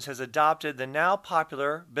conscience has adopted the now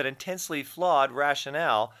popular but intensely flawed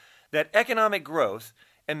rationale that economic growth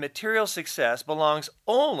and material success belongs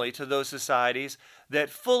only to those societies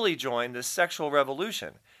that fully join the sexual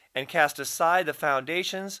revolution and cast aside the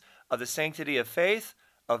foundations of the sanctity of faith,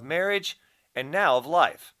 of marriage, and now of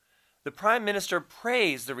life. The Prime Minister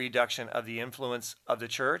praised the reduction of the influence of the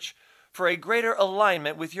Church for a greater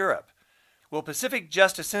alignment with Europe. Will Pacific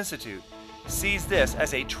Justice Institute sees this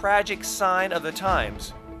as a tragic sign of the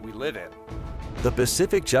times we live in. The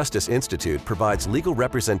Pacific Justice Institute provides legal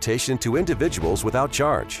representation to individuals without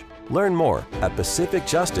charge. Learn more at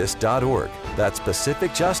pacificjustice.org. That's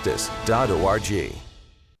pacificjustice.org.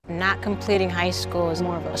 Not completing high school is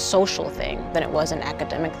more of a social thing than it was an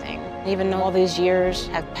academic thing. Even though all these years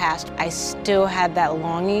have passed, I still had that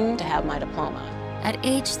longing to have my diploma. At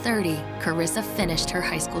age 30, Carissa finished her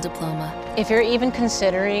high school diploma. If you're even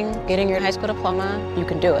considering getting your high school diploma, you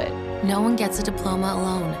can do it. No one gets a diploma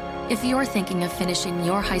alone. If you're thinking of finishing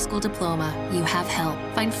your high school diploma, you have help.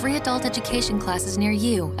 Find free adult education classes near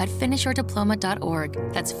you at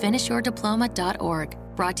finishyourdiploma.org. That's finishyourdiploma.org.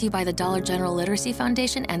 Brought to you by the Dollar General Literacy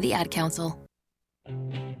Foundation and the Ad Council.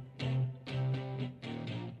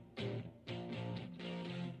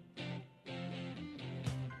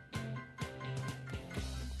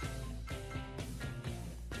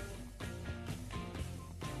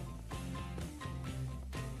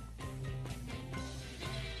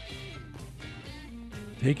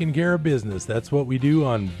 Taking care of business. That's what we do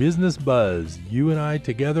on Business Buzz. You and I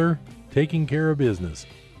together, taking care of business.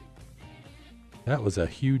 That was a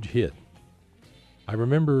huge hit. I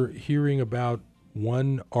remember hearing about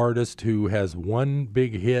one artist who has one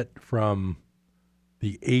big hit from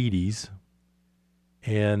the 80s,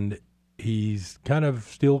 and he's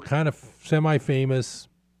still kind of semi-famous.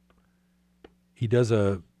 He does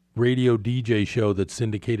a radio DJ show that's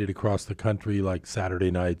syndicated across the country like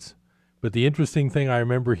Saturday nights. But the interesting thing I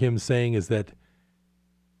remember him saying is that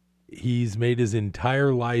he's made his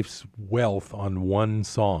entire life's wealth on one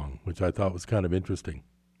song, which I thought was kind of interesting.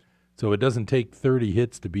 So it doesn't take 30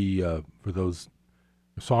 hits to be, for those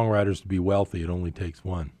songwriters to be wealthy. It only takes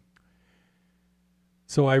one.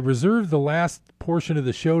 So I reserved the last portion of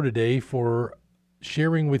the show today for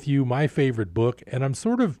sharing with you my favorite book, and I'm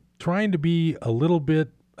sort of trying to be a little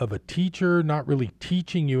bit of a teacher, not really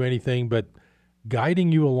teaching you anything, but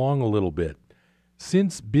guiding you along a little bit.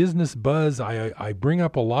 Since Business Buzz, I bring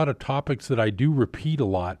up a lot of topics that I do repeat a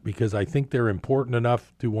lot because I think they're important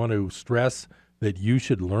enough to want to stress that you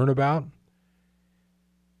should learn about.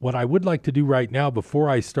 What I would like to do right now before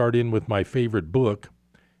I start in with my favorite book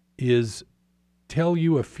is tell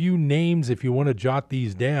you a few names, if you want to jot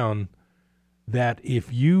these down, that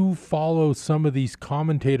if you follow some of these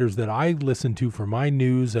commentators that I listen to for my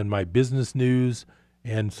news and my business news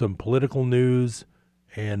and some political news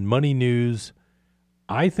and money news,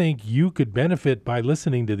 I think you could benefit by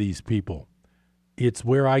listening to these people. It's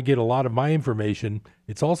where I get a lot of my information.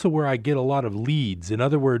 It's also where I get a lot of leads. In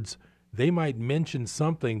other words, they might mention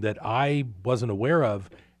something that I wasn't aware of,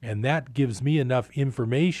 and that gives me enough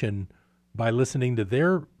information by listening to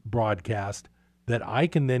their broadcast that I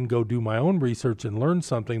can then go do my own research and learn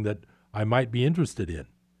something that I might be interested in.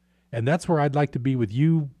 And that's where I'd like to be with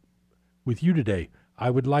you today. I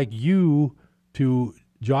would like you to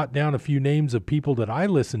jot down a few names of people that I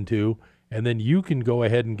listen to, and then you can go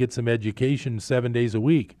ahead and get some education 7 days a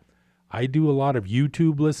week. I do a lot of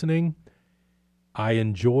YouTube listening. I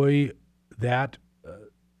enjoy that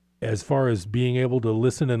as far as being able to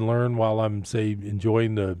listen and learn while I'm, say,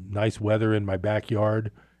 enjoying the nice weather in my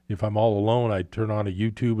backyard. If I'm all alone, I turn on a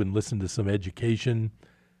YouTube and listen to some education.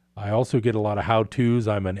 I also get a lot of how-tos.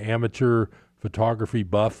 I'm an amateur photography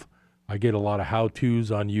buff. I get a lot of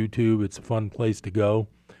how-tos on YouTube. It's a fun place to go.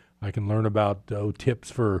 I can learn about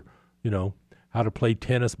tips for, how to play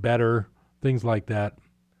tennis better, things like that.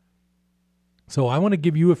 So I want to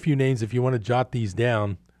give you a few names if you want to jot these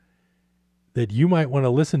down that you might want to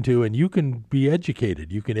listen to, and you can be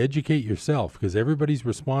educated. You can educate yourself because everybody's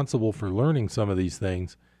responsible for learning some of these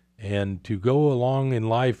things. And to go along in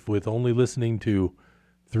life with only listening to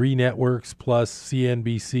 3 networks plus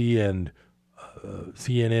CNBC and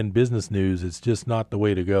CNN Business News, it's just not the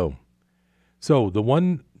way to go. So the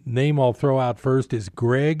one name I'll throw out first is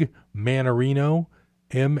Greg Mannarino,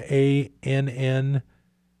 Mannarino,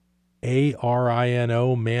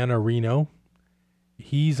 Mannarino.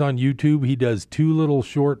 He's on YouTube. He does 2 little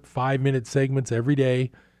short 5-minute segments every day,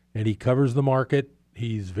 and he covers the market.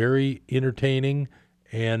 He's very entertaining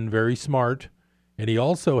and very smart. And he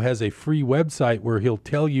also has a free website where he'll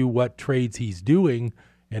tell you what trades he's doing.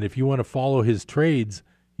 And if you want to follow his trades,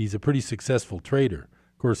 he's a pretty successful trader.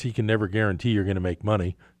 Of course, he can never guarantee you're going to make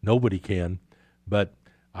money. Nobody can. But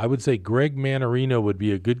I would say Greg Mannarino would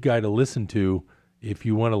be a good guy to listen to if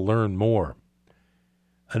you want to learn more.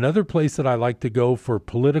 Another place that I like to go for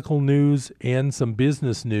political news and some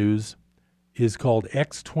business news is called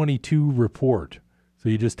X22 Report. So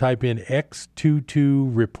you just type in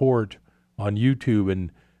X22 Report on YouTube,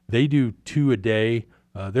 and they do 2 a day.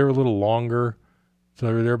 They're a little longer,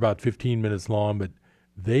 so they're about 15 minutes long, but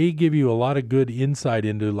they give you a lot of good insight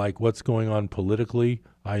into like what's going on politically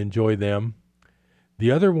I enjoy them.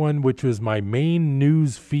 The other one, which was my main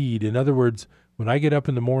news feed, in other words, when I get up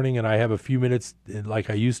in the morning and I have a few minutes, like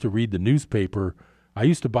I used to read the newspaper, I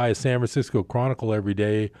used to buy a San Francisco Chronicle every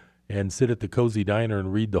day and sit at the Cozy Diner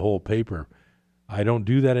and read the whole paper. I don't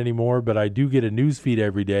do that anymore, but I do get a news feed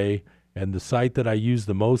every day, and the site that I use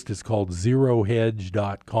the most is called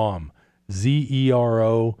zerohedge.com,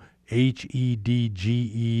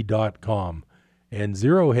 zerohedge.com. And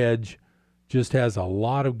Zero Hedge just has a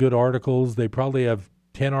lot of good articles. They probably have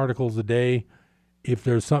 10 articles a day. If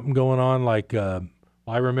there's something going on, like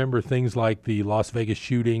I remember things like the Las Vegas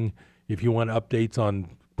shooting. If you want updates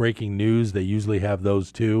on breaking news, they usually have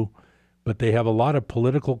those too. But they have a lot of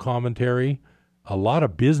political commentary, a lot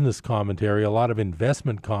of business commentary, a lot of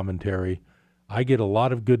investment commentary. I get a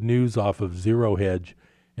lot of good news off of Zero Hedge.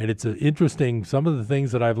 And it's interesting, some of the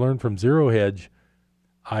things that I've learned from Zero Hedge,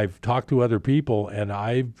 I've talked to other people, and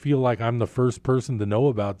I feel like I'm the first person to know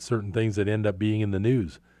about certain things that end up being in the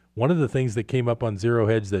news. One of the things that came up on Zero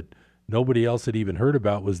Hedge that nobody else had even heard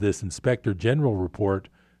about was this Inspector General report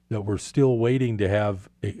that we're still waiting to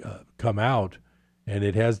have come out, and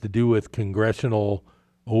it has to do with congressional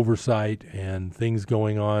oversight and things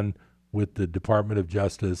going on with the Department of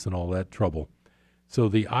Justice and all that trouble. So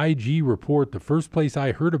the IG report, the first place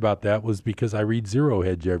I heard about that was because I read Zero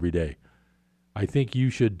Hedge every day. I think you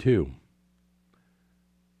should too.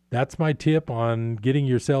 That's my tip on getting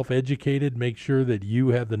yourself educated. Make sure that you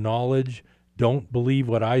have the knowledge. Don't believe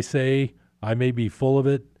what I say. I may be full of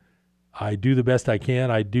it. I do the best I can.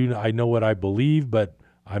 I know what I believe, but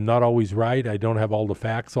I'm not always right. I don't have all the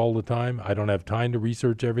facts all the time. I don't have time to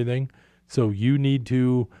research everything. So you need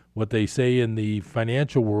to, what they say in the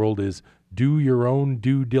financial world is, do your own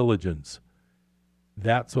due diligence.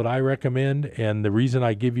 That's what I recommend, and the reason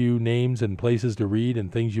I give you names and places to read and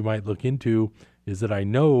things you might look into is that I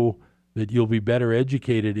know that you'll be better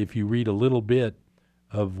educated if you read a little bit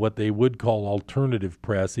of what they would call alternative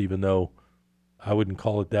press, even though I wouldn't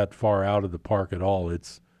call it that far out of the park at all.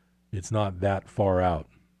 It's not that far out.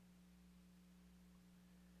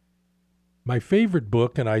 My favorite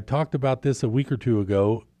book, and I talked about this a week or two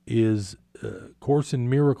ago, is Course in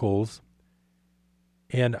Miracles.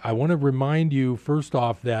 And I want to remind you, first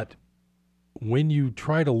off, that when you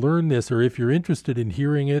try to learn this, or if you're interested in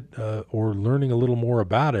hearing it or learning a little more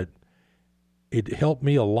about it, it helped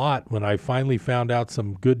me a lot when I finally found out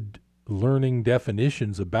some good learning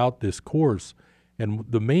definitions about this course. And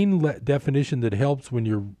the main definition that helps when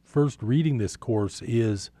you're first reading this course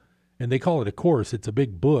is, and they call it a course, it's a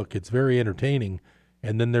big book, it's very entertaining,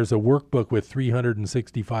 and then there's a workbook with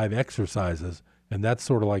 365 exercises, and that's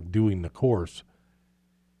sort of like doing the course.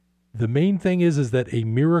 The main thing is that a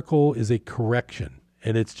miracle is a correction,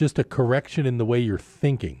 and it's just a correction in the way you're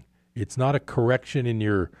thinking. It's not a correction in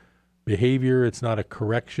your behavior. It's not a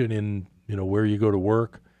correction in, where you go to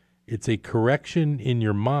work. It's a correction in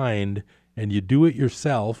your mind, and you do it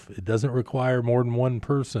yourself. It doesn't require more than one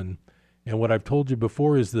person. And what I've told you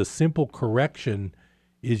before is the simple correction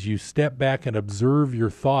is you step back and observe your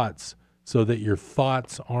thoughts so that your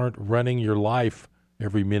thoughts aren't running your life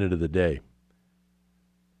every minute of the day.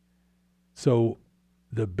 So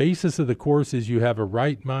the basis of the course is you have a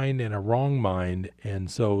right mind and a wrong mind, and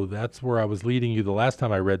so that's where I was leading you the last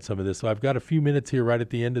time I read some of this. So I've got a few minutes here right at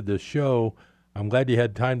the end of the show. I'm glad you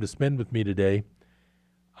had time to spend with me today.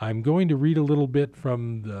 I'm going to read a little bit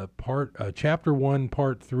from the chapter 1,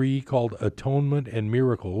 part 3, called Atonement and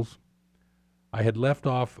Miracles. I had left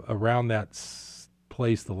off around that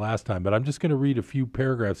place the last time, but I'm just going to read a few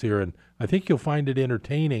paragraphs here, and I think you'll find it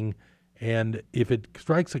entertaining. And if it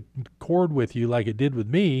strikes a chord with you like it did with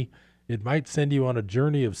me, it might send you on a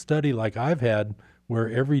journey of study like I've had, where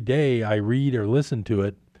every day I read or listen to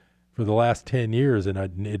it for the last 10 years, and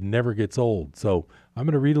it never gets old. So I'm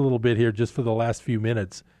going to read a little bit here just for the last few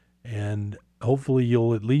minutes, and hopefully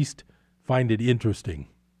you'll at least find it interesting.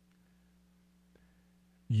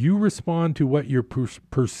 You respond to what you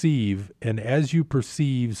perceive, and as you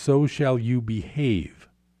perceive, so shall you behave.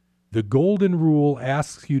 The golden rule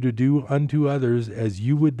asks you to do unto others as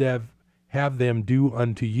you would have them do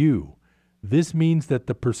unto you. This means that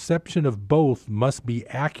the perception of both must be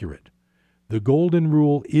accurate. The golden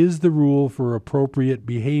rule is the rule for appropriate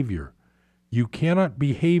behavior. You cannot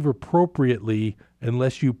behave appropriately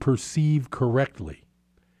unless you perceive correctly.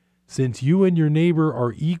 Since you and your neighbor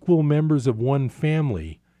are equal members of one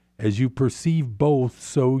family, as you perceive both,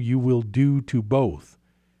 so you will do to both.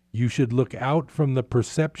 You should look out from the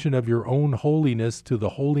perception of your own holiness to the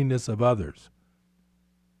holiness of others.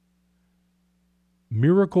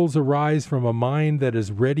 Miracles arise from a mind that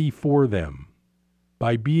is ready for them.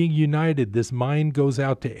 By being united, this mind goes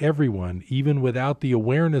out to everyone, even without the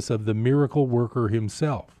awareness of the miracle worker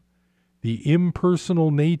himself. The impersonal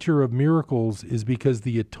nature of miracles is because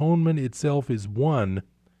the atonement itself is one,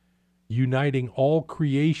 uniting all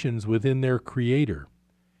creations within their creator.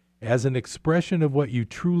 As an expression of what you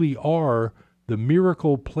truly are, the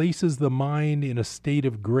miracle places the mind in a state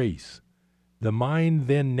of grace. The mind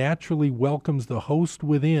then naturally welcomes the host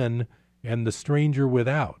within and the stranger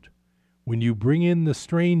without. When you bring in the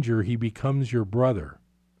stranger, he becomes your brother.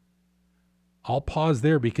 I'll pause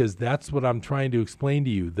there because that's what I'm trying to explain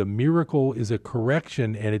to you. The miracle is a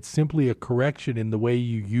correction, and it's simply a correction in the way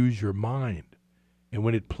you use your mind. And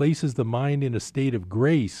when it places the mind in a state of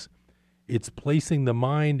grace, it's placing the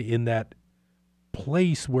mind in that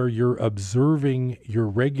place where you're observing your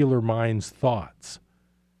regular mind's thoughts.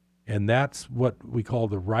 And that's what we call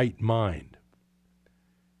the right mind.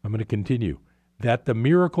 I'm going to continue. That the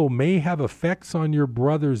miracle may have effects on your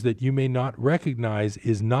brothers that you may not recognize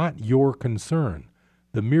is not your concern.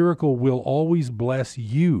 The miracle will always bless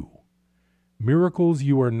you. Miracles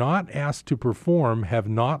you are not asked to perform have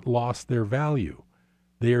not lost their value.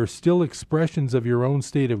 They are still expressions of your own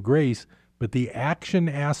state of grace, but the action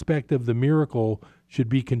aspect of the miracle should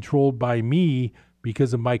be controlled by me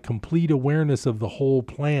because of my complete awareness of the whole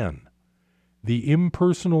plan. The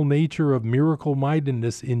impersonal nature of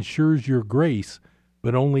miracle-mindedness ensures your grace,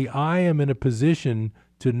 but only I am in a position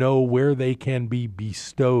to know where they can be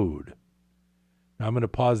bestowed. Now, I'm going to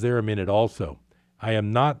pause there a minute also. I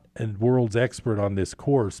am not a world's expert on this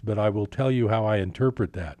course, but I will tell you how I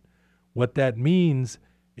interpret that. What that means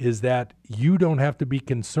is that you don't have to be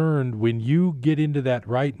concerned when you get into that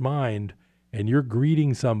right mind and you're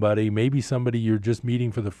greeting somebody, maybe somebody you're just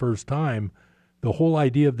meeting for the first time. The whole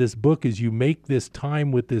idea of this book is you make this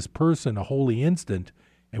time with this person a holy instant,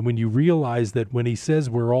 and when you realize that when he says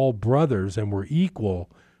we're all brothers and we're equal,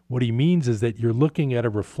 what he means is that you're looking at a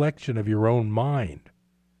reflection of your own mind.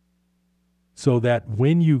 So that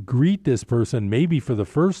when you greet this person, maybe for the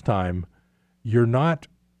first time, you're not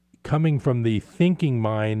coming from the thinking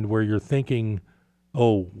mind where you're thinking,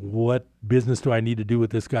 oh, what business do I need to do with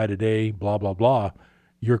this guy today, blah, blah, blah.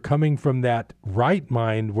 You're coming from that right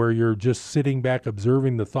mind where you're just sitting back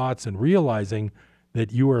observing the thoughts and realizing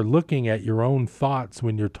that you are looking at your own thoughts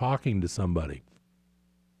when you're talking to somebody.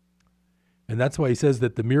 And that's why he says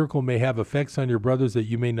that the miracle may have effects on your brothers that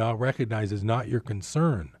you may not recognize is not your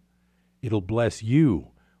concern. It'll bless you.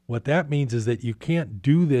 What that means is that you can't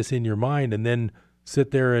do this in your mind and then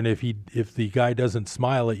sit there and if the guy doesn't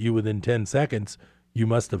smile at you within 10 seconds, you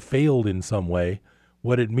must have failed in some way.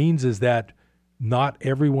 What it means is that not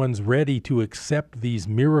everyone's ready to accept these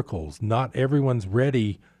miracles. Not everyone's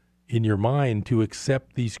ready in your mind to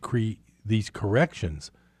accept these corrections.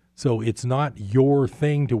 So it's not your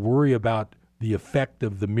thing to worry about the effect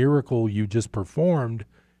of the miracle you just performed.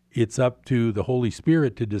 It's up to the Holy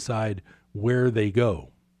Spirit to decide where they go.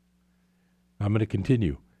 I'm going to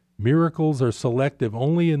continue. Miracles are selective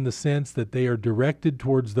only in the sense that they are directed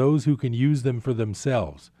towards those who can use them for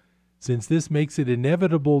themselves. Since this makes it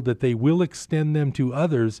inevitable that they will extend them to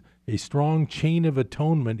others, a strong chain of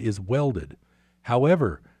atonement is welded.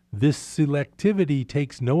 However, this selectivity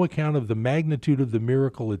takes no account of the magnitude of the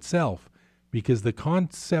miracle itself, because the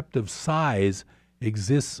concept of size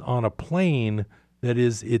exists on a plane that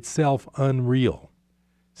is itself unreal.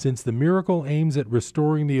 Since the miracle aims at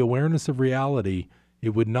restoring the awareness of reality,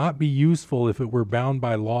 it would not be useful if it were bound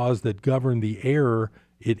by laws that govern the error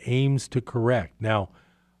it aims to correct. Now,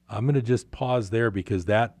 I'm going to just pause there because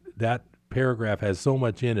that paragraph has so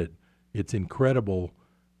much in it. It's incredible.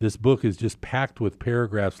 This book is just packed with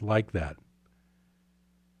paragraphs like that.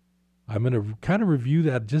 I'm going to kind of review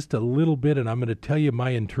that just a little bit, and I'm going to tell you my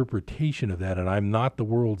interpretation of that, and I'm not the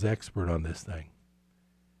world's expert on this thing.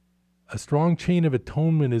 A strong chain of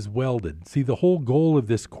atonement is welded. See, the whole goal of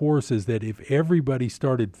this course is that if everybody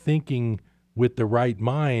started thinking with the right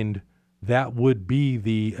mind, that would be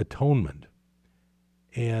the atonement.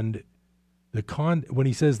 And when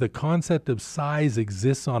he says the concept of size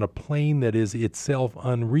exists on a plane that is itself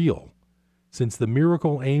unreal, since the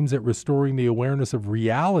miracle aims at restoring the awareness of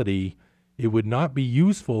reality, it would not be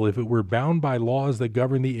useful if it were bound by laws that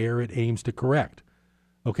govern the error it aims to correct.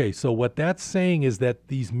 Okay, so what that's saying is that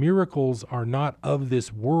these miracles are not of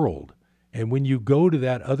this world. And when you go to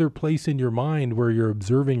that other place in your mind where you're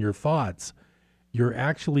observing your thoughts, you're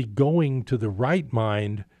actually going to the right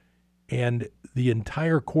mind. And the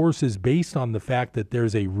entire course is based on the fact that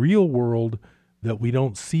there's a real world that we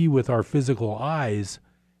don't see with our physical eyes,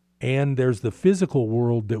 and there's the physical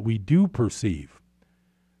world that we do perceive.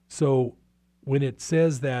 So when it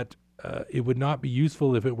says that it would not be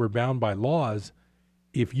useful if it were bound by laws,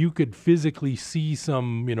 if you could physically see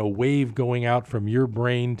some, wave going out from your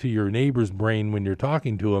brain to your neighbor's brain when you're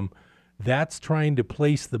talking to him, that's trying to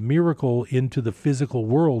place the miracle into the physical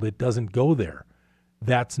world. It doesn't go there.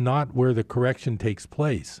 That's not where the correction takes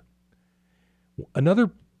place.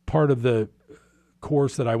 Another part of the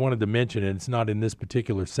course that I wanted to mention, and it's not in this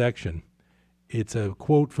particular section, it's a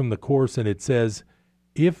quote from the course, and it says,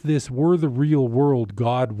 "If this were the real world,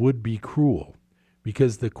 God would be cruel."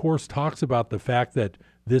 Because the course talks about the fact that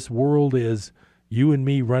this world is you and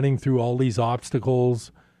me running through all these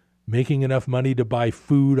obstacles, making enough money to buy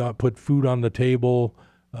food, put food on the table,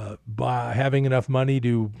 having enough money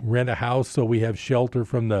to rent a house so we have shelter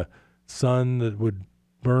from the sun that would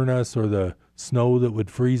burn us or the snow that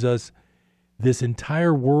would freeze us. This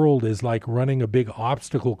entire world is like running a big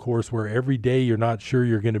obstacle course where every day you're not sure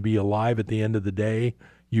you're going to be alive at the end of the day.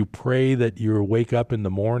 You pray that you wake up in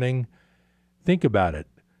the morning. Think about it.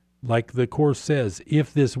 Like the course says,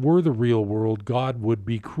 if this were the real world, God would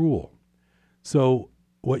be cruel. So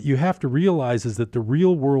what you have to realize is that the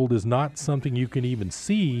real world is not something you can even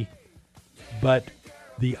see, but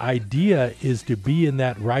the idea is to be in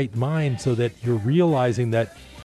that right mind so that you're realizing that